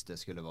det visst det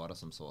skulle vara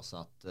som så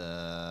att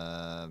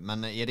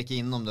men Erik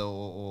inom det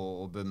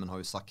och Bummen har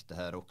ju sagt det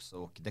här också,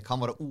 och det kan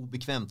vara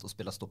obekvämt att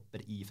spela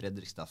stopper i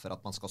Fredrikstad för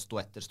att man ska stå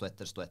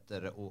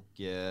efter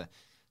och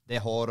det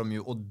har de ju,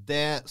 och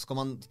det ska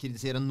man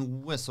kritisera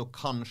noe, så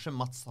kanske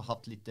Mats har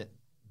haft lite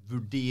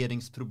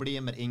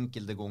vurderingsproblemer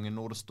enkelte gånger,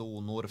 når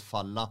stå, når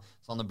falla,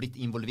 så han har blitt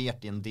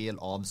involvert i en del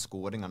av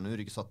skåringarna. Nu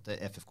det ikke så att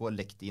FFK har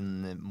läckt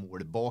in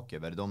mål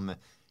bakover. De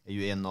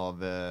ju en av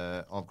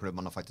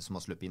klubbarna faktiskt som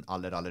har släppt in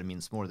aller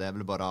minst mål. Det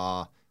väl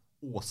bara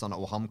Åsarna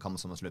och Hamkam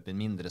som har släppt in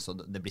mindre, så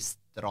det blir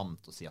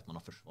stramt att se att man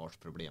har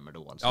försvarsproblemer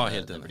då. Alltså ja,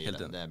 helt det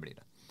blir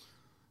det.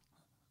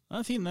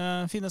 Ja,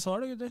 fine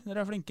svar, gutter.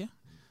 Dere flinke.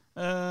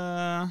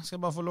 Skal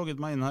bare få logget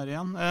meg inn her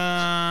igjen.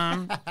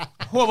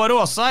 Håvard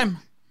Åsheim.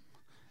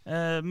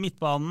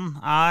 Midtbanen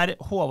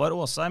Håvard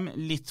Åsheim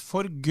litt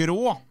for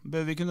grå?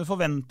 Bør vi kunne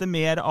forvente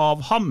mer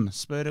av ham?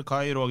 Spør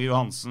Kai Roger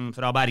Johansen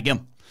fra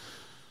Bergen.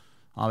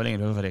 Han vel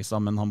egentlig fra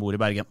Fredrikstad, men han bor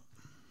i Bergen.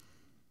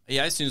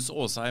 Jeg synes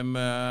Åsheim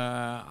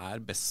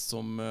best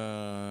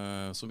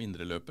som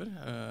indreløper,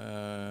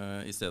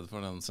 i stedet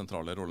for den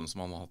sentrale rollen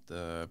som han har hatt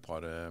et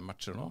par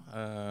matcher nå.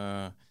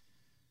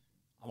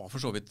 Han var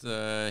for så vidt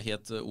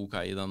helt ok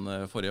i den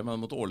forrige, men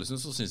mot Ålesund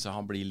så synes jeg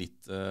han blir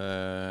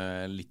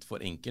litt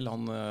for enkel.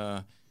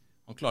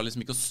 Han klarer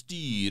liksom ikke å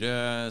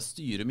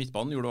styre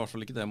midtbanen, gjorde i hvert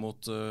fall ikke det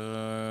mot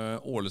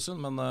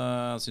Ålesund, men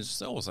jeg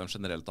synes Åsheim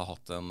generelt har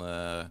hatt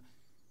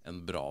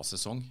en bra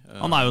sesong.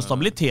 Han jo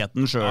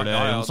stabiliteten selv.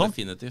 Ja,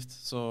 definitivt.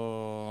 Så...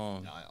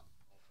 Ja.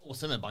 Och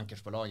sen med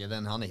bankers på laget,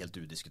 han helt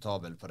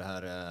udiskutabel på det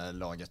här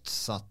laget,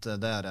 så att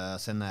där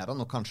ser nära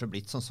nog kanske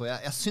blivit som så.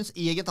 Jag syns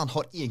eget han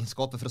har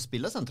egenskaper för att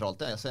spela centralt.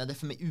 Det är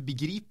för mig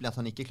ubegripligt att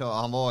han inte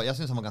klarar. Jag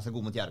syns han var ganska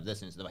god mot Järv, det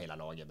syns det var hela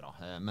laget bra.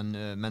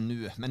 Men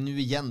nu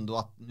igen då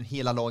att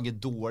hela laget är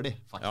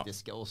dåligt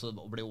faktiskt, ja. Och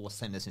så blir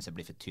Åsheim, det syns jag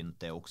blir för tynt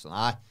det också.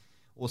 Nej.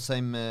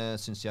 Åsheim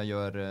synes jeg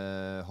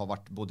har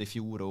vært både i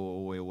fjor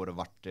og i år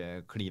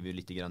kliver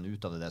lite grann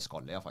ut av det der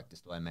skallet jeg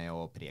faktisk då med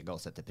og prega og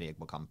sette preg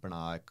på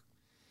kamperna.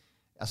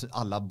 Alltså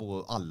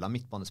alla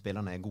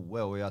mittbanespellarna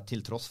gode og jeg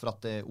til tross for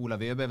at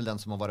Olav Øberg vel den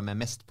som har vært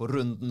med mest på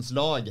rundens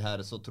lag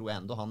her, så tror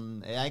jeg ändå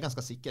jeg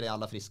ganske sikker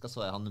alla friska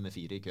så han nummer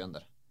 4 i køen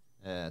der.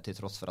 Till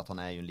trots för att han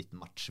är ju en liten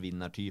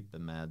matchvinnartyp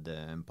med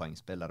en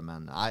poängspelare,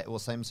 men nej,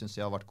 Åsheim syns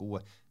jag har varit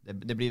god.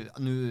 Det blir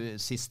nu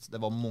sist det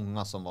var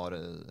många som var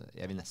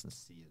jag vill nästan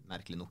si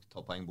märkligt nog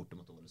ta poäng bort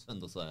mot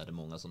Ålesund, och så är det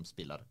många som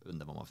spelar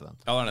under vad man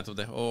förväntar. Ja, det är nettopp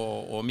det.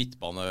 Och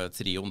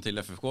mittbanetrion till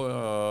FFK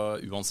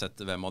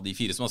uansett vem av de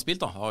 4 som har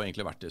spilt har jo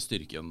egentlig vært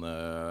styrken,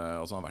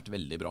 altså har vært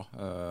veldig bra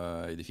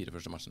i de 4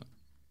 første matchene.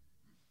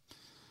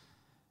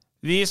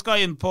 Vi skal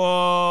inn på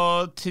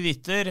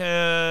Twitter.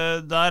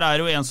 Der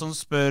jo en som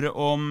spør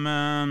om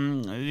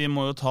vi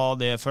må jo ta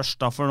det først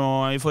da, for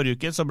nå i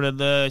forrige uke så ble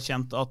det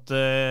kjent at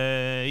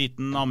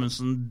Ethan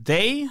Amundsen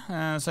Day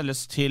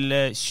selges til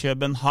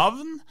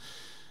København.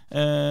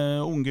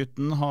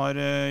 Unggutten har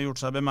gjort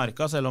seg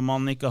bemerket, selv om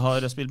han ikke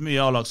har spilt mye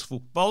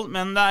A-lagsfotball,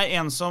 men det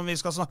en som vi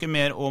skal snakke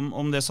mer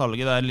om det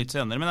salget der litt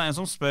senere, men det en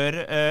som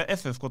spør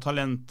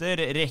FFK-talenter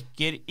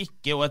rekker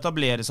ikke å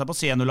etablere seg på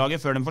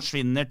seniorlaget før de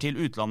forsvinner til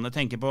utlandet.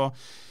 Tenker på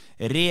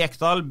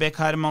Rekdal, Beck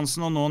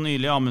Hermansen og nå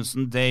nylig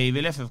Amundsen Day.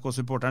 Vil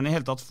FFK-supporterne i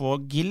hele tatt få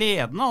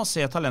gleden av å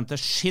se talenter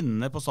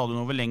skinne på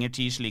stadion over lengre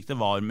tid, slik det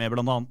var med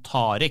blant annet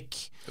Tarek?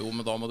 Jo,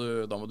 men da må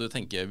du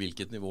tenke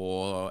hvilket nivå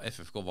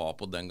FFK var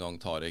på den gang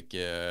Tarek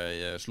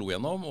slo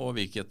gjennom, og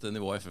hvilket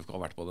nivå FFK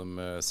har vært på de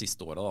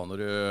siste årene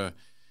da.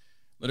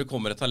 Når det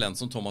kommer et talent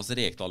som Thomas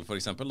Rekdal for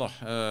eksempel da,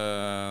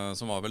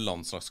 som var vel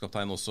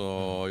landslagskaptein også,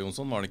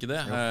 Jonsson, var det ikke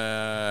det?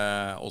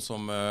 Og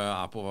som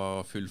på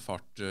full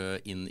fart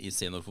inn i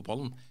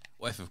seniorfotballen,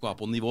 og FFK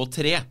på nivå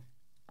 3,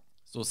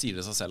 så sier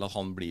det seg selv at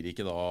han blir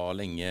ikke da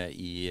lenge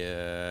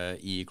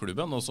i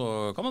klubben, og så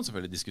kan man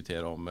selvfølgelig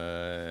diskutere om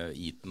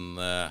Ethan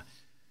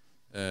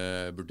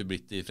burde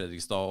blitt i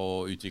Fredrikstad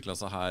og utviklet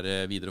seg her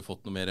videre og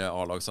fått noe mer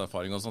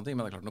A-lagserfaring og sånne ting,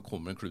 men det klart når det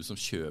kommer en klubb som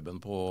Køben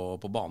på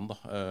banen da,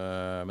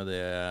 med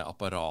det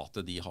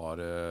apparatet de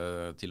har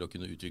til å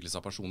kunne utvikle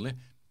seg personlig,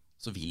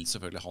 så vil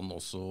selvfølgelig han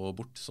også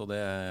bort, så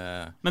det...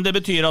 Men det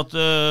betyr at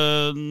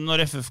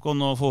når FFK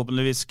nå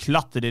forhåpentligvis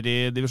klatrer i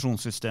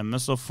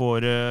divisjonssystemet, så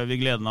får vi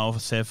gleden av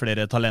å se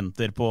flere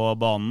talenter på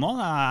banen nå?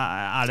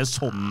 Det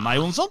sånn,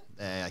 Jonsson?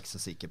 Det jeg ikke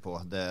så sikker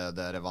på.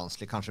 Det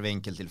vanskelig. Kanskje ved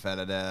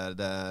enkelttilfelle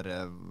der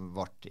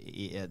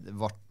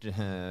vart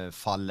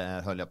fall,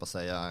 höll jag på å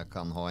si,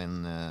 kan ha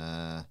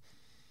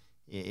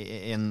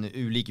en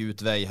ulik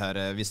utvei her.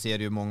 Vi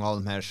ser jo mange av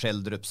de her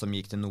Skjeldrup som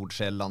gikk til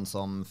Nordsjælland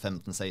som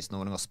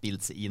 15-16-åring har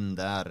spilt seg inn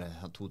der,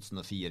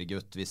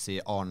 2004-gutt. Vi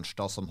ser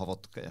Arnstad som har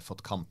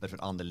fått kamper for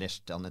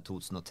Anderlecht, han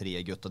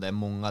 2003-gutt, og det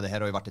mange, det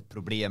her har jo vært et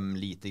problem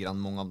lite grann,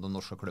 mange av de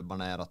norske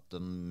klubberne at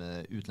de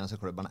utländska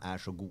klubbarna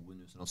så gode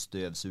nu, så de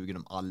støvsuger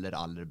de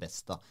aller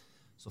bästa.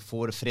 Så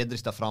får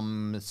Fredrikstad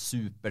fram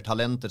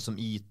supertalenter som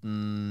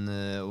Ethan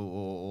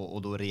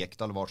och då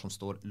Rekdal var som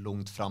står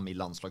långt fram i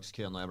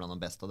landslagskön och bland de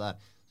bästa där,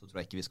 så tror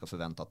jag inte vi ska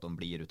förvänta att de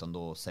blir, utan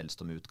då säljs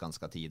de ut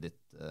ganska tidigt.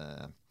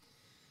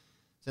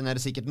 Sen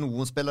det sikkert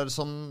noen spelare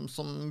som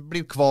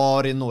blir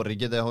kvar i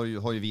Norge. Det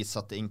har ju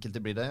visat att enkelt det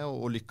blir det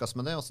och lyckas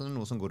med det, och sen det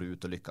noen som går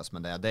ut och lyckas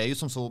med det. Det ju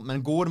som så,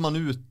 men går man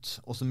ut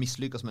och så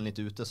misslyckas man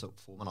lite ute, så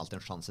får man alltid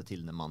en chans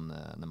till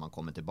när man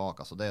kommer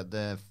tillbaka. Så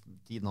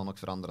tiden har nok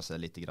forandret sig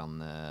lite grann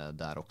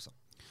där också.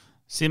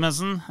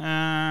 Simensen,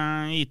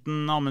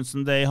 Ethan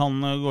Amundsen Day, han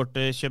går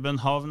til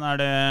København.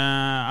 Det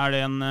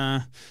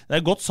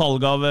et godt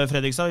salg av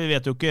Fredrikstad. Vi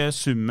vet jo ikke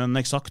summen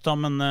eksakt, da,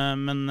 men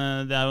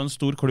det jo en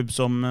stor klubb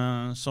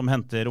som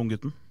henter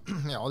unggutten.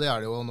 Ja, det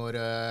det jo. Når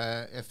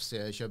FC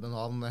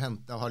København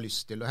har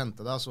lyst til å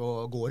hente deg,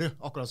 så går det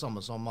akkurat samme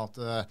som at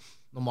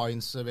når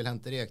Mainz vil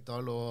hente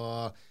Rekdal,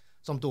 og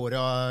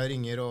Sampdoria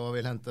ringer og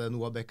vil hente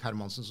Noah Beck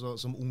Hermansen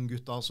som ung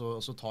gutt da,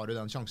 så tar du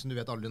den sjansen. Du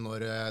vet aldri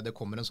når det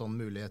kommer en sånn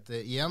mulighet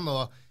igjen,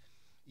 og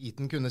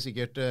Ethan kunne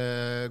sikkert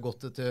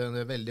gått til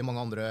veldig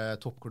mange andre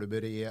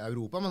toppklubber i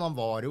Europa, men han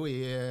var jo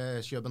i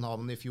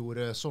København i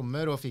fjor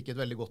sommer og fikk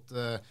et veldig godt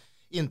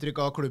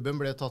inntrykk av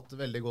klubben, ble tatt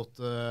veldig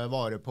godt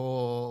vare på,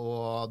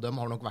 og de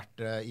har nok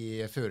vært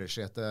i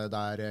førersetet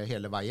der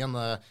hele veien,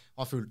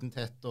 har fulgt den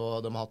tett,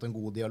 og de har hatt en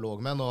god dialog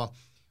med den,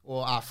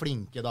 og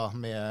flinke da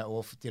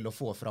til å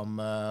få fram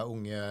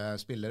unge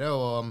spillere,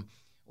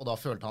 og da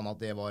følte han at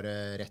det var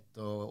rett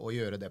å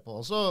gjøre det på.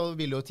 Og så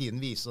vil jo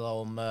tiden vise da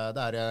om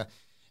det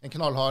en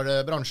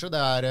knallhard bransje. Det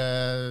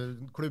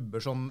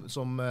klubber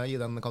som i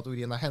den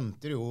kategorien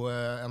henter jo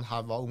en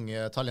haug av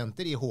unge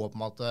talenter i håp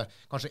om at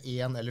kanskje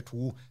 1 eller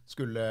 2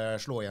 skulle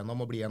slå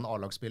gjennom og bli en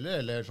A-lagsspiller,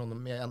 eller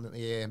sånn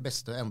i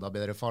beste enda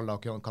bedre fall da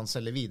kan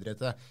selge videre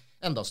til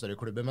enda større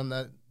klubber. Men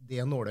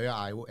det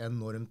nåløyet jo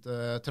enormt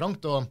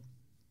trangt,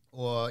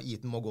 og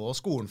Ethan må gå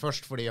skolen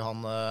først, fordi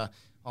han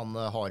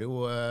har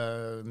jo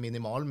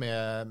minimal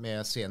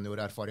med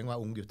seniorerfaring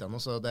og ung gutt ennå,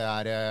 så det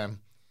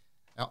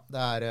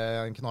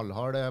en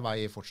knallhard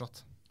vei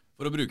fortsatt.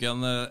 For å bruke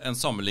en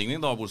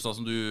sammenligning da, Bolstad,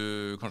 som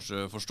du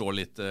kanskje forstår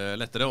litt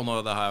lettere, og nå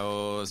er det her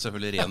jo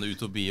selvfølgelig ren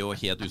utopi og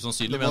helt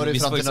usannsynlig. Det var jo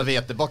frem til noe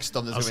vetebakst,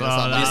 om det skal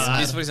være sant.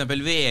 Hvis for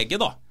eksempel VG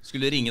da,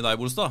 skulle ringe deg,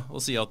 Bolstad,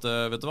 og si at,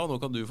 vet du hva, nå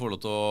kan du få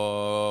lov til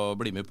å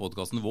bli med i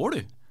podcasten vår,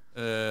 du.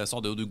 Så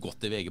hadde jo du gått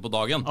i VG på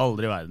dagen.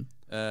 Aldri i verden.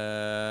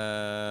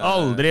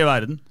 Aldri i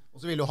verden. Og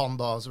så ville jo han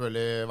da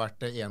selvfølgelig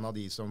vært en av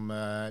de som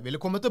ville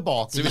komme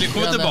tilbake. Så ville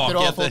komme tilbake etter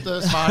å ha fått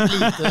svært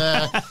lite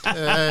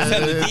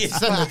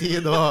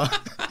sendetid og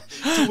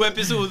 2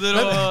 episoder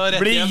og rett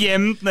hjem. Blir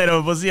gjemt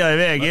nedover på siden i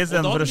VG i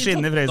stedet for å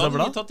skinne i Fredrikstad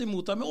Blad. Da hadde vi tatt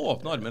imot deg med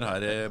åpne armer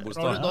her,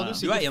 Bolstad.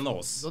 Du er en av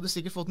oss. Du hadde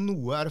sikkert fått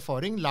noe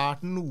erfaring,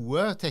 lært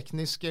noe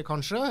teknisk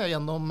kanskje,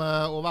 gjennom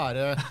å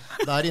være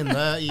der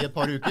inne i et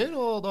par uker,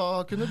 og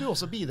da kunne du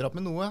også bidratt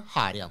med noe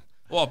her igjen.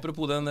 Og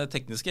apropos den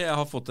tekniske, jeg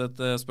har fått et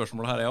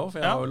spørsmål her jeg også, for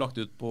jeg har jo lagt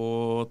ut på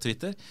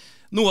Twitter.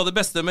 Noe av det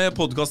beste med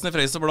podcasten i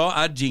Fredrikstad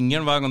Blad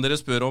jingeren hver gang dere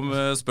spør om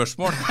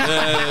spørsmål.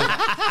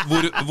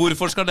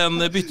 Hvorfor skal den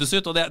byttes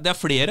ut? Og det er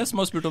flere som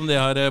har spurt om det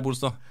her,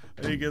 Bolstad.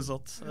 Ikke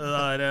sant.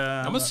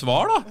 Ja, men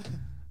svar da.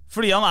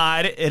 Fordi han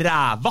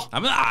ræva. Nei,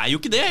 men det er jo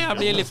ikke det. Jeg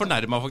blir litt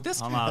fornærmet faktisk.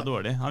 Han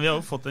dårlig. Vi har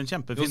jo fått en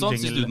kjempefin jingle.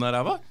 Synes du den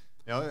ræva?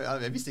 Ja,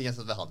 jeg visste ikke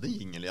at vi hadde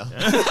jingle, ja.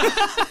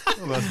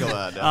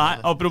 Nei,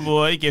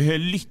 apropos ikke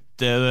lytte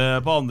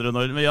på andre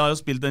når vi har jo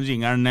spilt den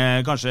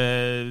jingeren kanskje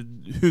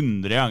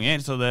 100 ganger,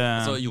 så det...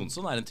 Altså,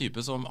 Jonsson en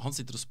type som, han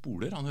sitter og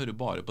spoler, han hører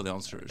bare på det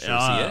han selv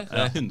sier,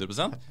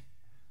 100%,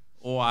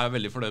 og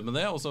veldig fornøyd med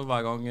det, og så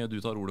hver gang du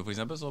tar ordet for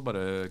eksempel, så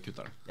bare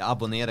kutter han. Jeg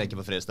abonnerer ikke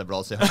på Fredrikstad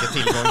Blad, så jeg har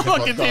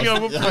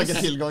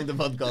ikke tilgang til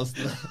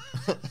podcasten.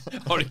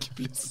 Har du ikke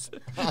pluss?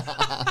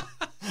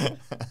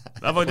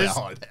 Det faktisk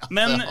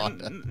Men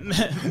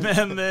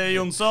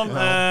Jonsson,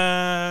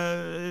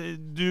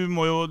 du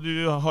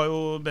har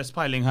jo best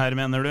peiling her,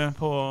 mener du,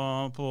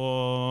 på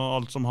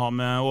alt som har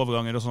med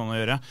overganger og sånn å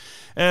gjøre.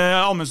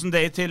 Amundsen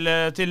Day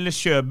til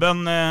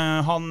Kjøben,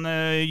 han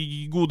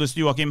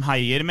godeste Joachim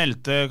Heier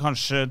meldte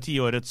kanskje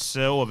 10-årets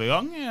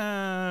overgang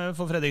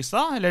for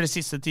Fredrikstad, eller det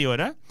siste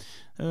 10-året.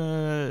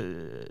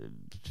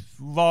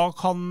 Hva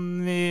kan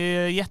vi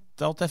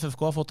gjette at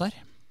FFK har fått her?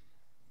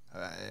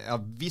 Ja,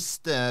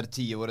 visst det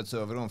 10-årets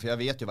övergång, för jag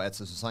vet ju vad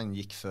Edsel Susanne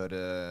gick för.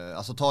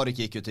 Alltså Tarik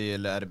gick ju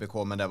till RBK,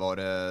 men det var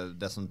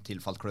det som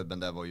tillfallt klubben,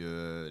 det var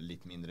ju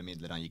lite mindre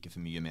midler. Han gick ju för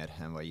mycket mer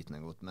än vad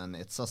Iten gått. Men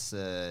Edsas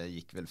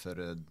gick väl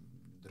för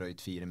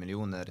dröjt 4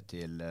 miljoner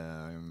till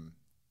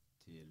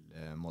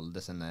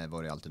Molde. Sen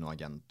var det alltid någon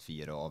agent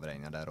 4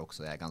 avräkningar där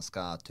också. Jag är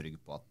ganska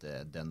trygg på att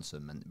den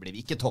summen blev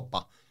inte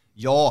toppa.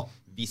 Ja,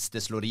 visst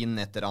det slår in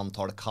ett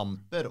antal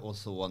kamper och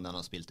så när han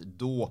har spilt,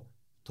 då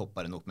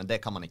toppar det nog, men det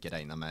kan man inte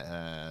räkna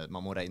med.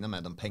 Man må räkna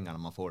med de pengarna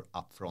man får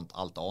upfront.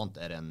 Allt annat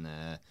är en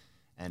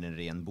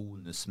ren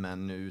bonus,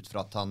 men ut för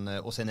att han,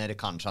 och sen är det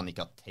kanske han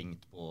inte har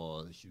tänkt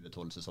på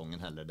 2012-säsongen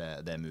heller.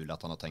 Det är möjligt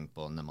att han har tänkt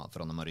på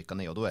när man rycker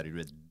ner, och då är det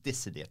ju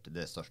deciderat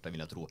det största, vill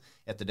jag tro.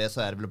 Efter det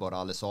så är det väl bara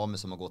alla samer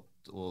som har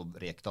gått, och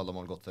Rekdal, de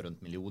har gått för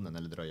runt miljonen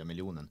eller dröja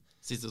miljonen.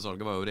 Sista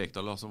salget var ju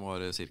Rekdal som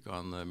var cirka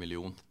 1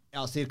 miljon.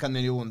 Ja, cirka 1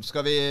 miljon.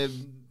 Ska vi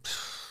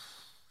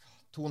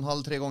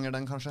 2,5-3 gånger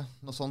den kanske.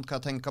 Något sånt kan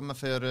jag tänka mig,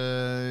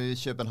 för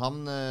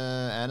Köpenhamn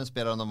är en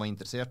spelare de var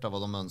intresserade av,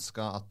 och de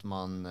önskar att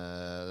man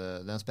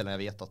den spelaren jag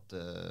vet att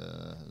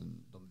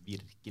de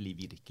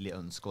virkelig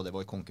önskar, och det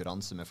var i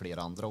konkurrens med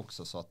flera andra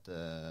också, så att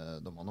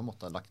de har nog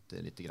måste ha lagt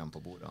lite grann på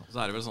bordet. Så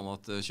är det väl sånn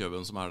att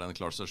Köpen, som är den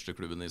klart största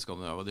klubben i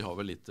Skandinavien, de har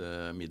väl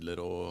lite midler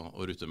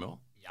och rutte med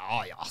också.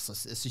 Ja, alltså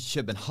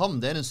Köpenhamn,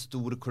 det är en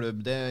stor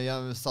klubb.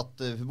 Jag satt,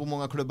 hur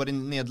många klubbar i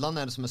Nederland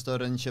är det som är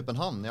större än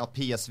Köpenhamn? Ja,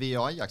 PSV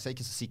och Ajax, jag är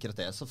inte så säker att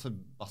det är så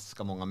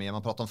förbaska många mer.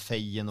 Man pratar om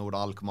Feyenoord,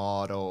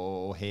 Alkmaar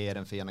och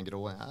Heerenveen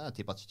Grå. Jag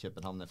tippar att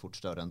Köpenhamn är fort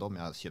större än dem.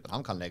 Ja,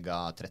 Köpenhamn kan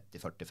lägga 30,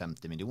 40,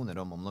 50 miljoner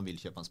om de vill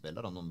köpa en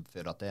spelare,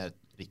 för att det är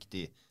ett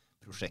riktigt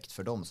projekt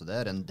för dem. Så det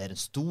är en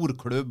stor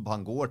klubb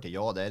han går till.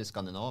 Ja, det är i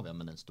Skandinavien,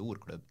 men det är en stor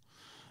klubb.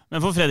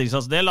 Men for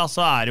Fredrikstads del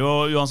så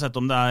jo, uansett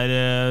om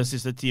det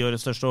siste 10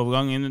 årets største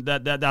overgang,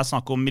 det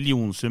snakk om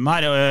millionsum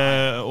her,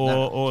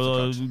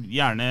 og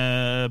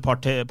gjerne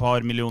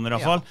par millioner i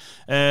hvert fall.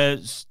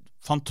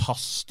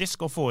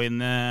 Fantastisk å få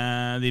inn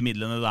de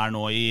midlene der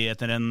nå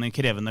etter en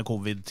krevende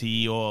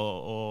covid-tid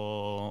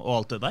og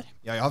alt det der.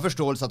 Ja, jag har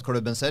förståelse att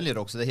klubben säljer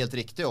också, det är helt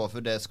riktigt, ja,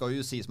 för det ska ju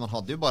ses, man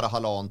hade ju bara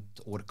halvant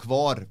år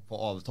kvar på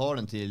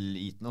avtalen till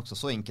Iten också,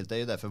 så enkelt är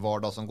ju det, för var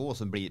dag som går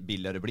så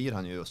billigare blir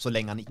han ju, så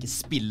länge han inte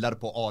spillar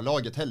på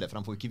A-laget heller, för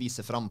han får ju inte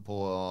visa fram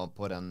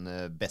på den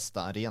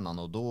bästa arenan,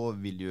 och då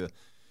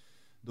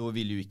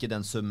vill ju inte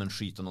den summen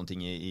skjuta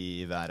någonting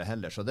i värre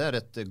heller. Så det är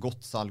ett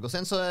gott salg. Och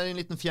sen så är det en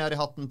liten fjär i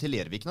hatten till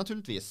Lervik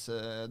naturligtvis.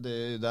 Det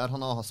är där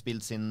han har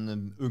spelat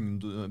sin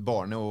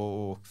barne-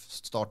 och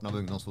starten av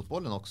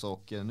ungdomsfotbollen också.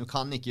 Och nu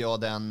kan inte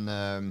jag den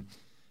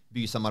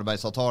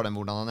bysamarbeidsavtalen,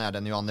 hvordan han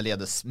den ju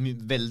annerledes,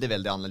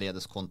 väldigt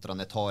annerledes kontra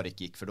när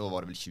Tarik gick, för då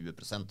var det väl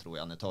 20% tror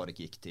jag när Tarik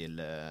gick till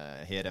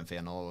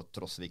Heerenveen och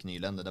Trosvik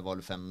Nylände. Det var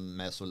väl 5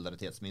 med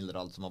solidaritetsmilder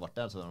allt som har varit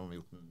där, så har de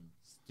gjort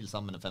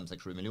tillsammans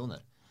 5-6-7 miljoner.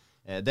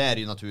 Det är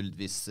ju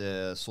naturligtvis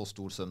så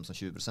stor sum som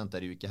 20% är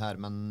det ju inte här,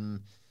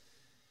 men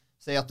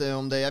säg att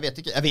om det, jag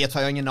vet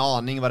har jag ingen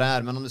aning vad det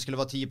är, men om det skulle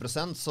vara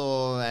 10%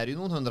 så är det ju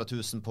någon 100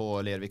 000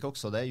 på Lervik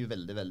också. Det är ju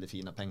väldigt, väldigt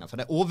fina pengar för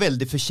det, och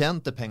väldigt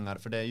förtjänta pengar,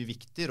 för det är ju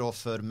viktigt då,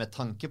 för med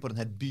tanke på den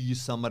här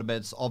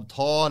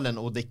bysamarbetsavtalen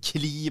och det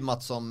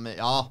klimat som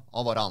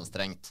har varit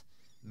ansträngt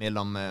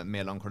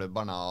mellan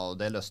klubbarna, och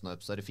det løsner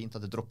upp, så är det fint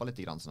att det droppar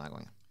lite grann såna här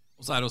gånger.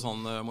 Og så det jo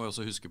sånn, må jeg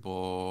også huske på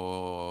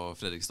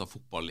Fredrikstad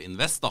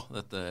Fotballinvest, da,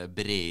 dette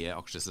brede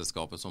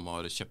aksjeselskapet som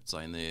har kjøpt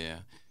seg inn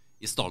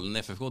i stallen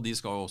FFK. De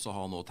skal jo også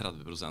ha nå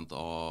 30%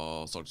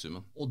 av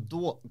salgssummen. Og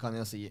da kan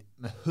jeg si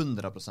med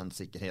 100%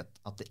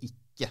 sikkerhet at det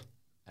ikke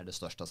er det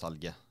største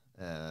salget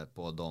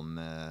på de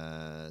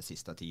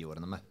sista 10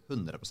 årene. Med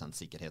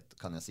 100% sikkerhet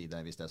kan jeg si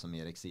det, hvis det som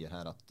Erik sier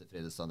her, at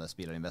Fredrikstad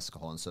Spillerinvest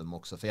skal ha en sum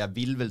også. For jeg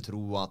vil vel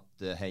tro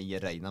at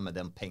Heier regner med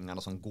de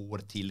pengene som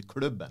går til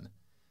klubben.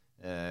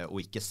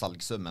 Och inte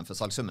salgsummen, för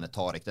salgsummen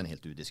Tarek, den är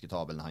helt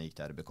udiskutabel när han gick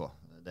till RBK.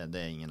 Det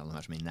är ingen av de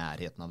här som är i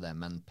närheten av det,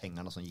 men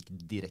pengarna som gick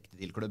direkt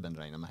till klubben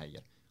regnar med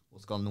Heier.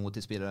 Och ska nå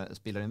till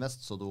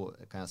Spillerinvest, så då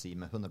kan jag säga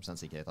med 100%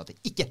 säkerhet att det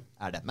inte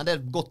är det. Men det är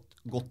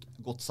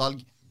gott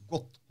salg,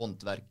 gott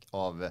håndverk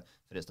av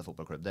Fredrikstad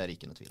fotbollsklubb. Det är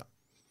inte något tvil.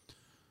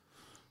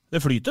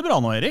 Det flyter bra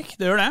nå, Erik.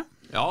 Det gjør det.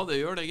 Ja, det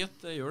gjør det,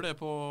 gitt. Det gjør det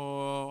på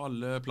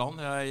alle plan.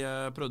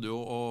 Jeg prøvde jo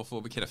å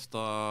få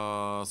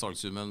bekreftet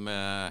salgssummen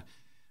med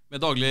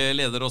daglig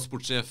leder og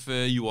sportssjef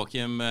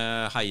Joakim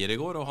Heier i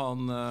går, og han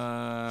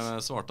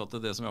svarte at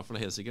det som i hvert fall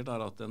er helt sikkert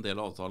at en del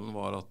av avtalen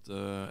var at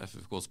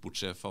FFK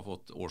sportssjef har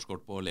fått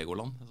årskort på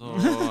Legoland. Så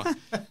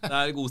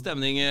det god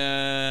stemning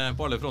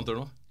på alle fronter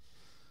nå.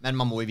 Men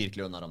man må jo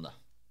virkelig unna dem det.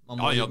 Man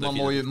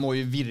må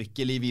jo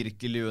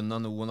virkelig unna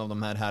noen av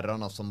de her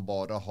herrarna som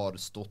bare har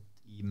stått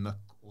i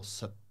møkk og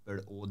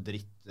søppel og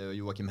dritt.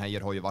 Joakim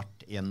Heier har jo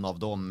vært en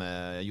av dem.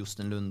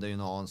 Justin Lunde er jo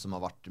en annen som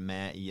har vært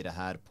med i det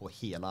her på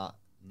hele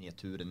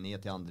nedturen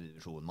ned till andra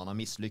division. Man har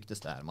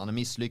misslyckats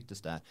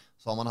där.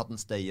 Så har man haft en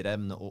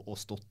stejremne och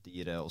stått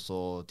i det, och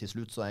så till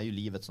slut så är ju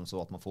livet som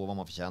så att man får vad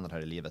man förtjänar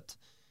här i livet.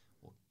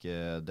 Och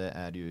det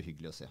är ju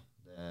hyggligt att se.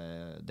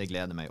 Det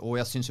gläder mig. Och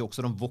jag syns ju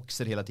också de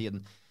växer hela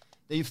tiden.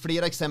 Det är ju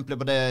flera exempel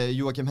på det.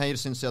 Joakim Heier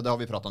syns jag, det har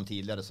vi pratat om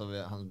tidigare,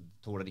 så han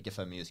tålar inte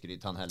för mycket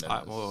skryt han heller.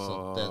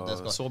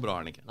 Nej, så bra är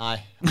han inte.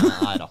 Nej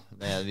då.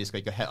 Vi ska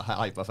inte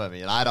hypa för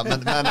mycket. Nej då,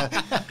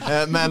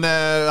 men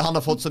han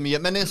har fått så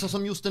mycket. Men så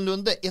som Justin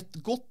Lunde, ett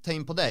gott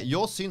tecken på det.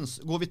 Jag syns,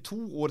 går vi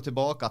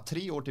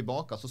 3 år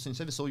tillbaka, så syns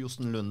jag vi så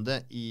Justin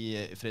Lunde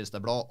i Fredrikstad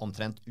Blad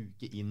omtrent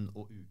uke in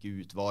och uke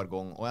ut var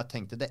gång. Och jag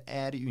tänkte, det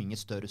är ju inget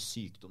större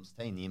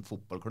sjukdomstegn i en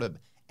fotbollsklubb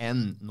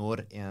än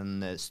när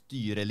en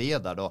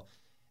styreledare då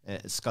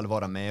ska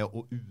vara med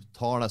och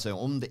uttala sig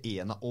om det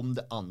ena, om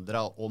det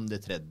andra, om det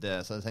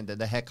tredje. Så jag tänkte,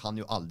 det här kan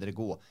ju aldrig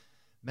gå.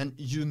 Men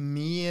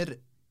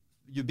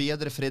ju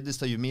bättre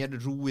Fredrikstad, ju mer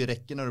ro i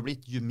räcken har det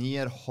blivit, ju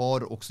mer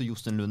har också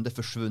Justin Lunde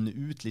försvunnit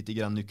ut lite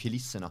grann ur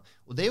kulisserna.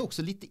 Och det är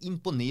också lite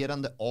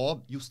imponerande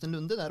av Justin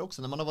Lunde där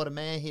också. När man har varit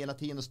med hela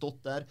tiden och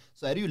stått där,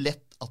 så är det ju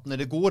lätt att när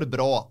det går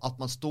bra, att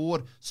man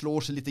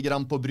slår sig lite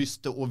grann på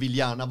bröstet och vill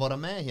gärna vara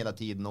med hela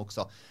tiden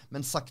också.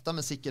 Men sakta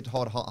men säkert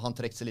har han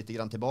träckt sig lite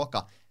grann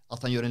tillbaka.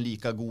 Att han gör en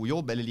lika god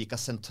jobb eller lika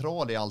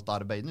central i allt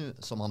arbete nu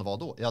som han var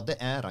då. Ja,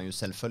 det är han ju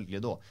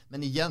självföljd då.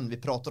 Men igen, vi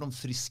pratar om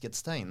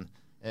friskhetstegn.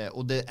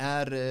 Och det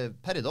är,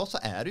 per idag så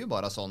är det ju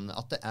bara sån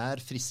att det är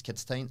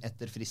friskhetstegn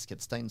efter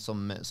friskhetstegn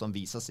som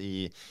visas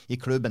i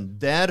klubben.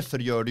 Därför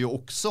gör det ju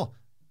också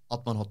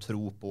att man har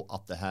tro på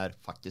att det här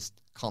faktiskt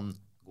kan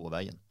gå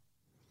vägen.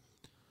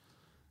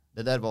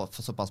 Det där var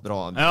så pass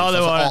bra. Ja, det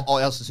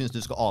var... Jag syns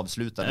du ska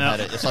avsluta den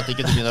här, så att det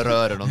inte blir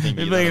röra någonting.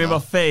 Vi börjar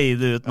bara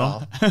fade ut nå.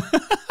 Ja.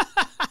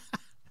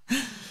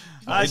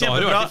 Nei, har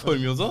du vært i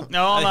form, Jonsson?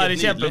 Ja, han er i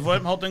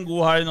kjempeform. Hatt en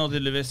god helg nå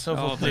tydeligvis, og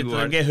fått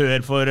litt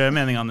gehør for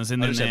meningene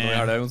sine i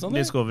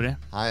Discovery.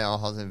 Nei,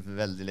 jeg har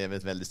levet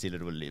et veldig stille,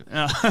 rolig liv.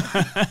 Ja.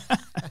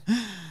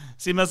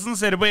 Simensen,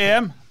 ser du på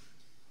EM?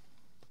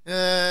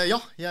 Ja,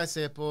 jeg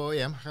ser på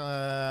EM.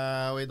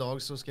 Og i dag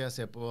så skal jeg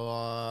se på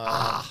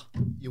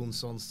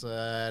Jonssons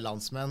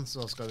landsmenn.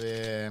 Så skal vi...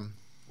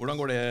 Hvordan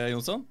går det,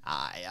 Jonsson?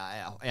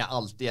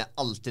 Jag är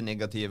alltid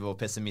negativ och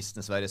pessimist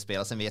när Sverige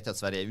spelar. Sen vet jag att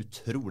Sverige är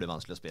otroligt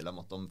vanskligt att spela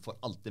mot. De får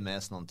alltid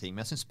med sig någonting. Men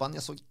jag syns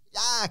Spanien såg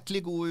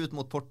jäkligt god ut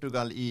mot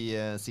Portugal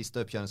i sista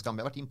uppkörningskamp.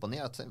 Jag har varit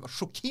imponerad. Jag var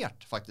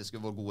chockerad faktiskt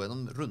över hur goda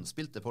de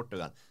rundspilte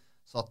Portugal.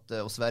 Så att,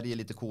 och Sverige är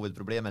lite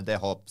covid-problem, men det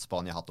har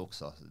Spanien haft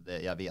också.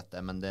 Jag vet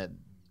det, men det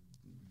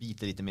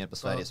biter lite mer på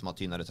Sverige som har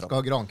tynnare trapp.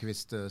 Ska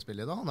Granqvist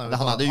spela idag?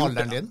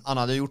 Han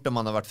hade gjort det om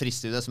han har varit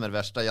frisk. Det är det som är det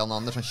värsta. Jan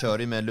Andersson kör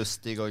ju med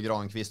Lustig och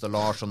Granqvist och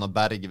Larsson och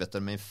Berg, vet du,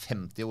 med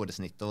 50 år i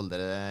snittålder.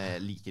 Det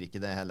liker inte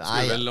det heller.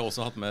 Skulle väl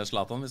också haft med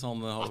Zlatan hvis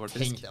han hade varit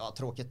frisk. Ja,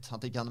 tråkigt. Han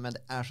tycker han, men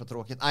det är så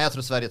tråkigt. Nej, jag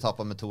tror Sverige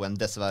tappar med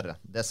 2-1,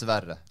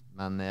 dessvärre.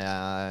 Men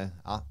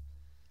ja.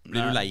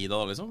 Blir du lei da,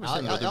 liksom?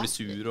 Kjenner du at du blir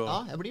sur? Og...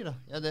 Ja, jeg blir det.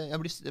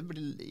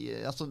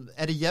 Altså,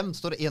 er det jevnt,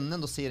 står det 1-1,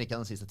 da ser jeg ikke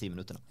de siste 10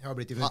 minutterne. Jeg har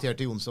blitt invitert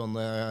til Jonsson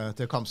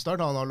til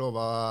kampstart. Han har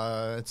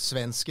lovet et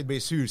svensk, det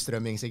blir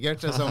surstrømming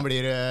sikkert, som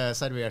blir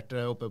servert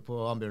oppe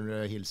på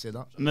Ambjørn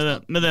Hills-sida.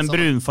 Med den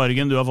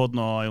brunfargen du har fått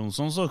nå,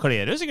 Jonsson, så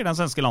kler du sikkert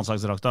den svenske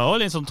landslagsdrakta også,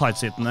 litt sånn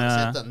tightsittende. Ja, jeg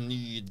har sett den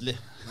nydelig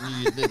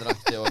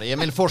drakt i år.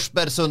 Emil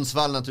Forsberg,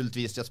 Sundsvall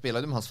naturligtvis. Jag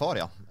spelade med hans far,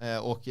 ja.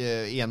 Och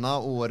ena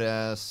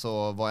året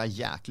så var jag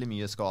jäkligt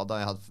mycket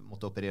skadad. Jag hade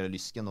måste operera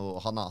lysken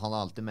och han har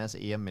alltid med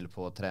sig Emil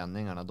på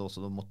träningarna då,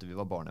 så då måtte vi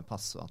vara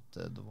barnepass, så att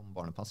då var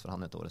barnepass för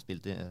han ett år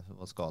spilte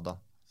var skadad.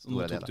 Så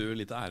nå tok du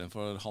litt æren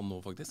for han nå,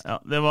 faktisk. Ja,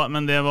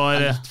 men det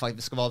var... Vi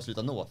skal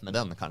avslutte nå med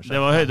den, kanskje. Det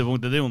var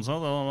høydepunktet til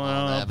Jonsson.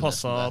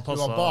 Passa. Du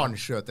var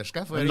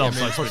barnskjøterske for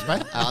Emil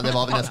Forsberg. Ja, det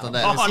var vel nesten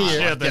det.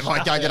 Det var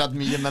ikke akkurat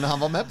mye, men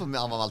han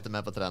var alltid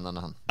med på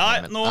trenerne.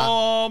 Nei, nå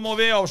må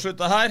vi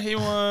avslutte her.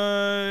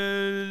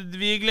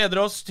 Vi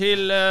gleder oss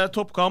til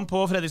toppkamp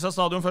på Fredrikstad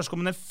stadion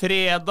førstkommende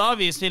fredag.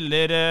 Vi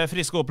stiller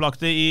friske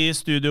opplagte i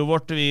studio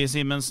vårt, vi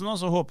Simensen, og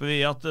så håper vi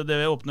at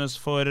det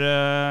åpnes for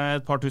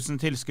et par tusen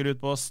tilskuere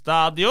ut på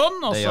stadion.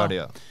 Og så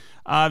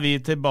vi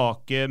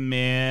tilbake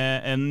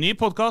med en ny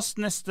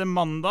podcast neste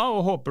mandag,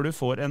 og håper du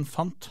får en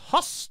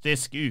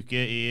fantastisk uke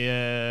i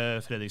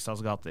Fredrikstads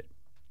gater.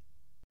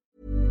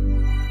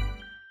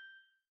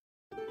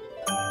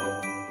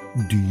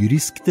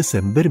 Dyrisk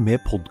desember med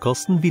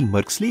podcasten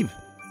Villmarksliv.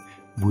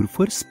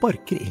 Hvorfor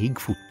sparker elg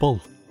fotball?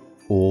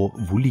 Og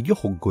hvor ligger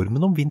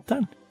hoggormen om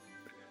vinteren?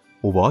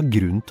 Og hva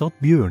grunnen til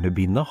at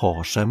bjørnebinna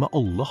har seg med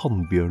alle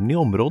hannbjørnene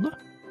i området?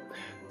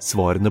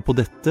 Svarene på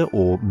dette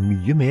og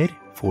mye mer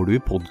får du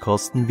i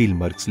podcasten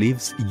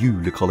Villmarkslivs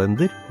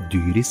julekalender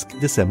Dyrisk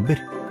desember,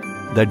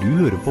 der du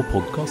hører på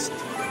podcast.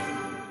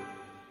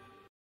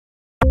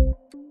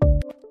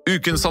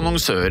 Ukens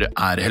annonsør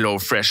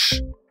HelloFresh.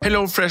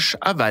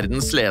 HelloFresh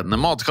verdens ledende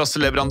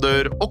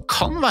matkasseleverandør og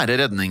kan være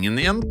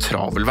redningen i en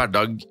travel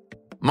hverdag.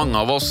 Mange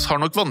av oss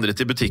har nok vandret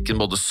i butikken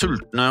både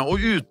sultne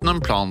og uten en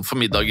plan for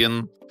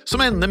middagen,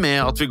 som ender med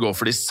at vi går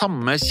for de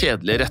samme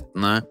kjedelige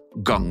rettene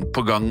gang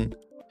på gang.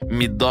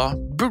 Middag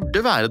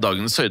burde være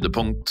dagens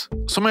høydepunkt.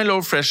 Som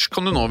HelloFresh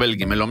kan du nå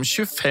velge mellom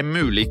 25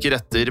 ulike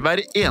retter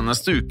hver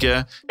eneste uke,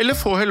 eller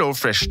få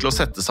HelloFresh til å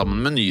sette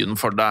sammen menyen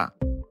for deg.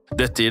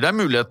 Dette gir deg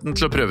muligheten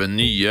til å prøve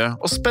nye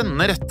og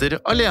spennende retter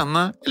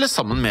alene eller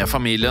sammen med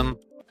familien.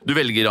 Du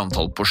velger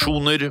antall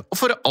porsjoner og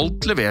får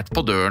alt levert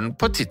på døren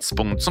på et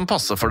tidspunkt som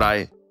passer for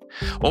deg.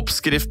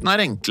 Oppskriftene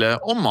enkle,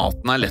 og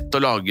maten lett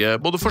å lage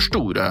både for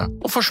store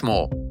og for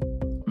små.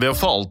 Ved å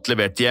få alt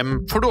levert hjem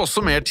får du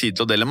også mer tid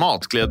til å dele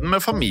matgleden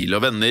med familie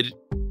og venner.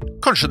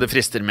 Kanskje det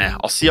frister med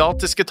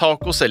asiatiske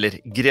tacos eller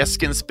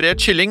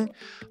greskinspirert kylling?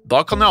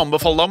 Da kan jeg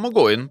anbefale deg om å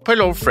gå inn på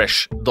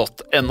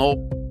hellofresh.no.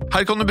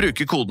 Her kan du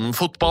bruke koden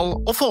fotball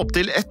og få opp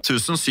til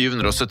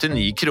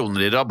 1779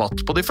 kroner i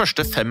rabatt på de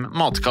første 5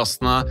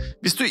 matkassene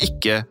hvis du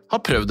ikke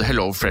har prøvd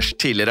HelloFresh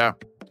tidligere.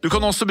 Du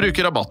kan også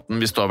bruke rabatten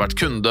hvis du har vært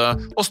kunde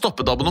og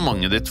stoppet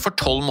abonnementet ditt for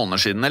 12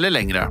 måneder siden eller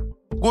lengre.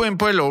 Gå inn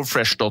på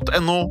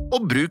hellofresh.no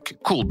og bruk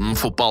koden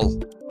fotball.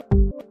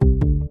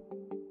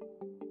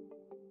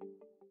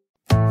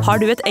 Har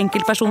du et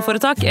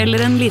enkeltpersonforetak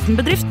eller en liten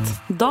bedrift?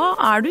 Da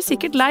du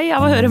sikkert lei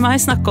av å høre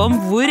meg snakke om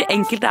hvor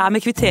enkelt det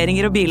med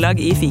kvitteringer og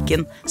bilag i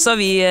fiken. Så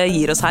vi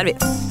gir oss her, vi.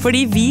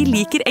 Fordi vi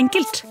liker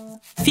enkelt.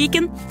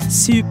 Fiken,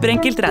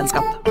 superenkelt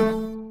regnskap.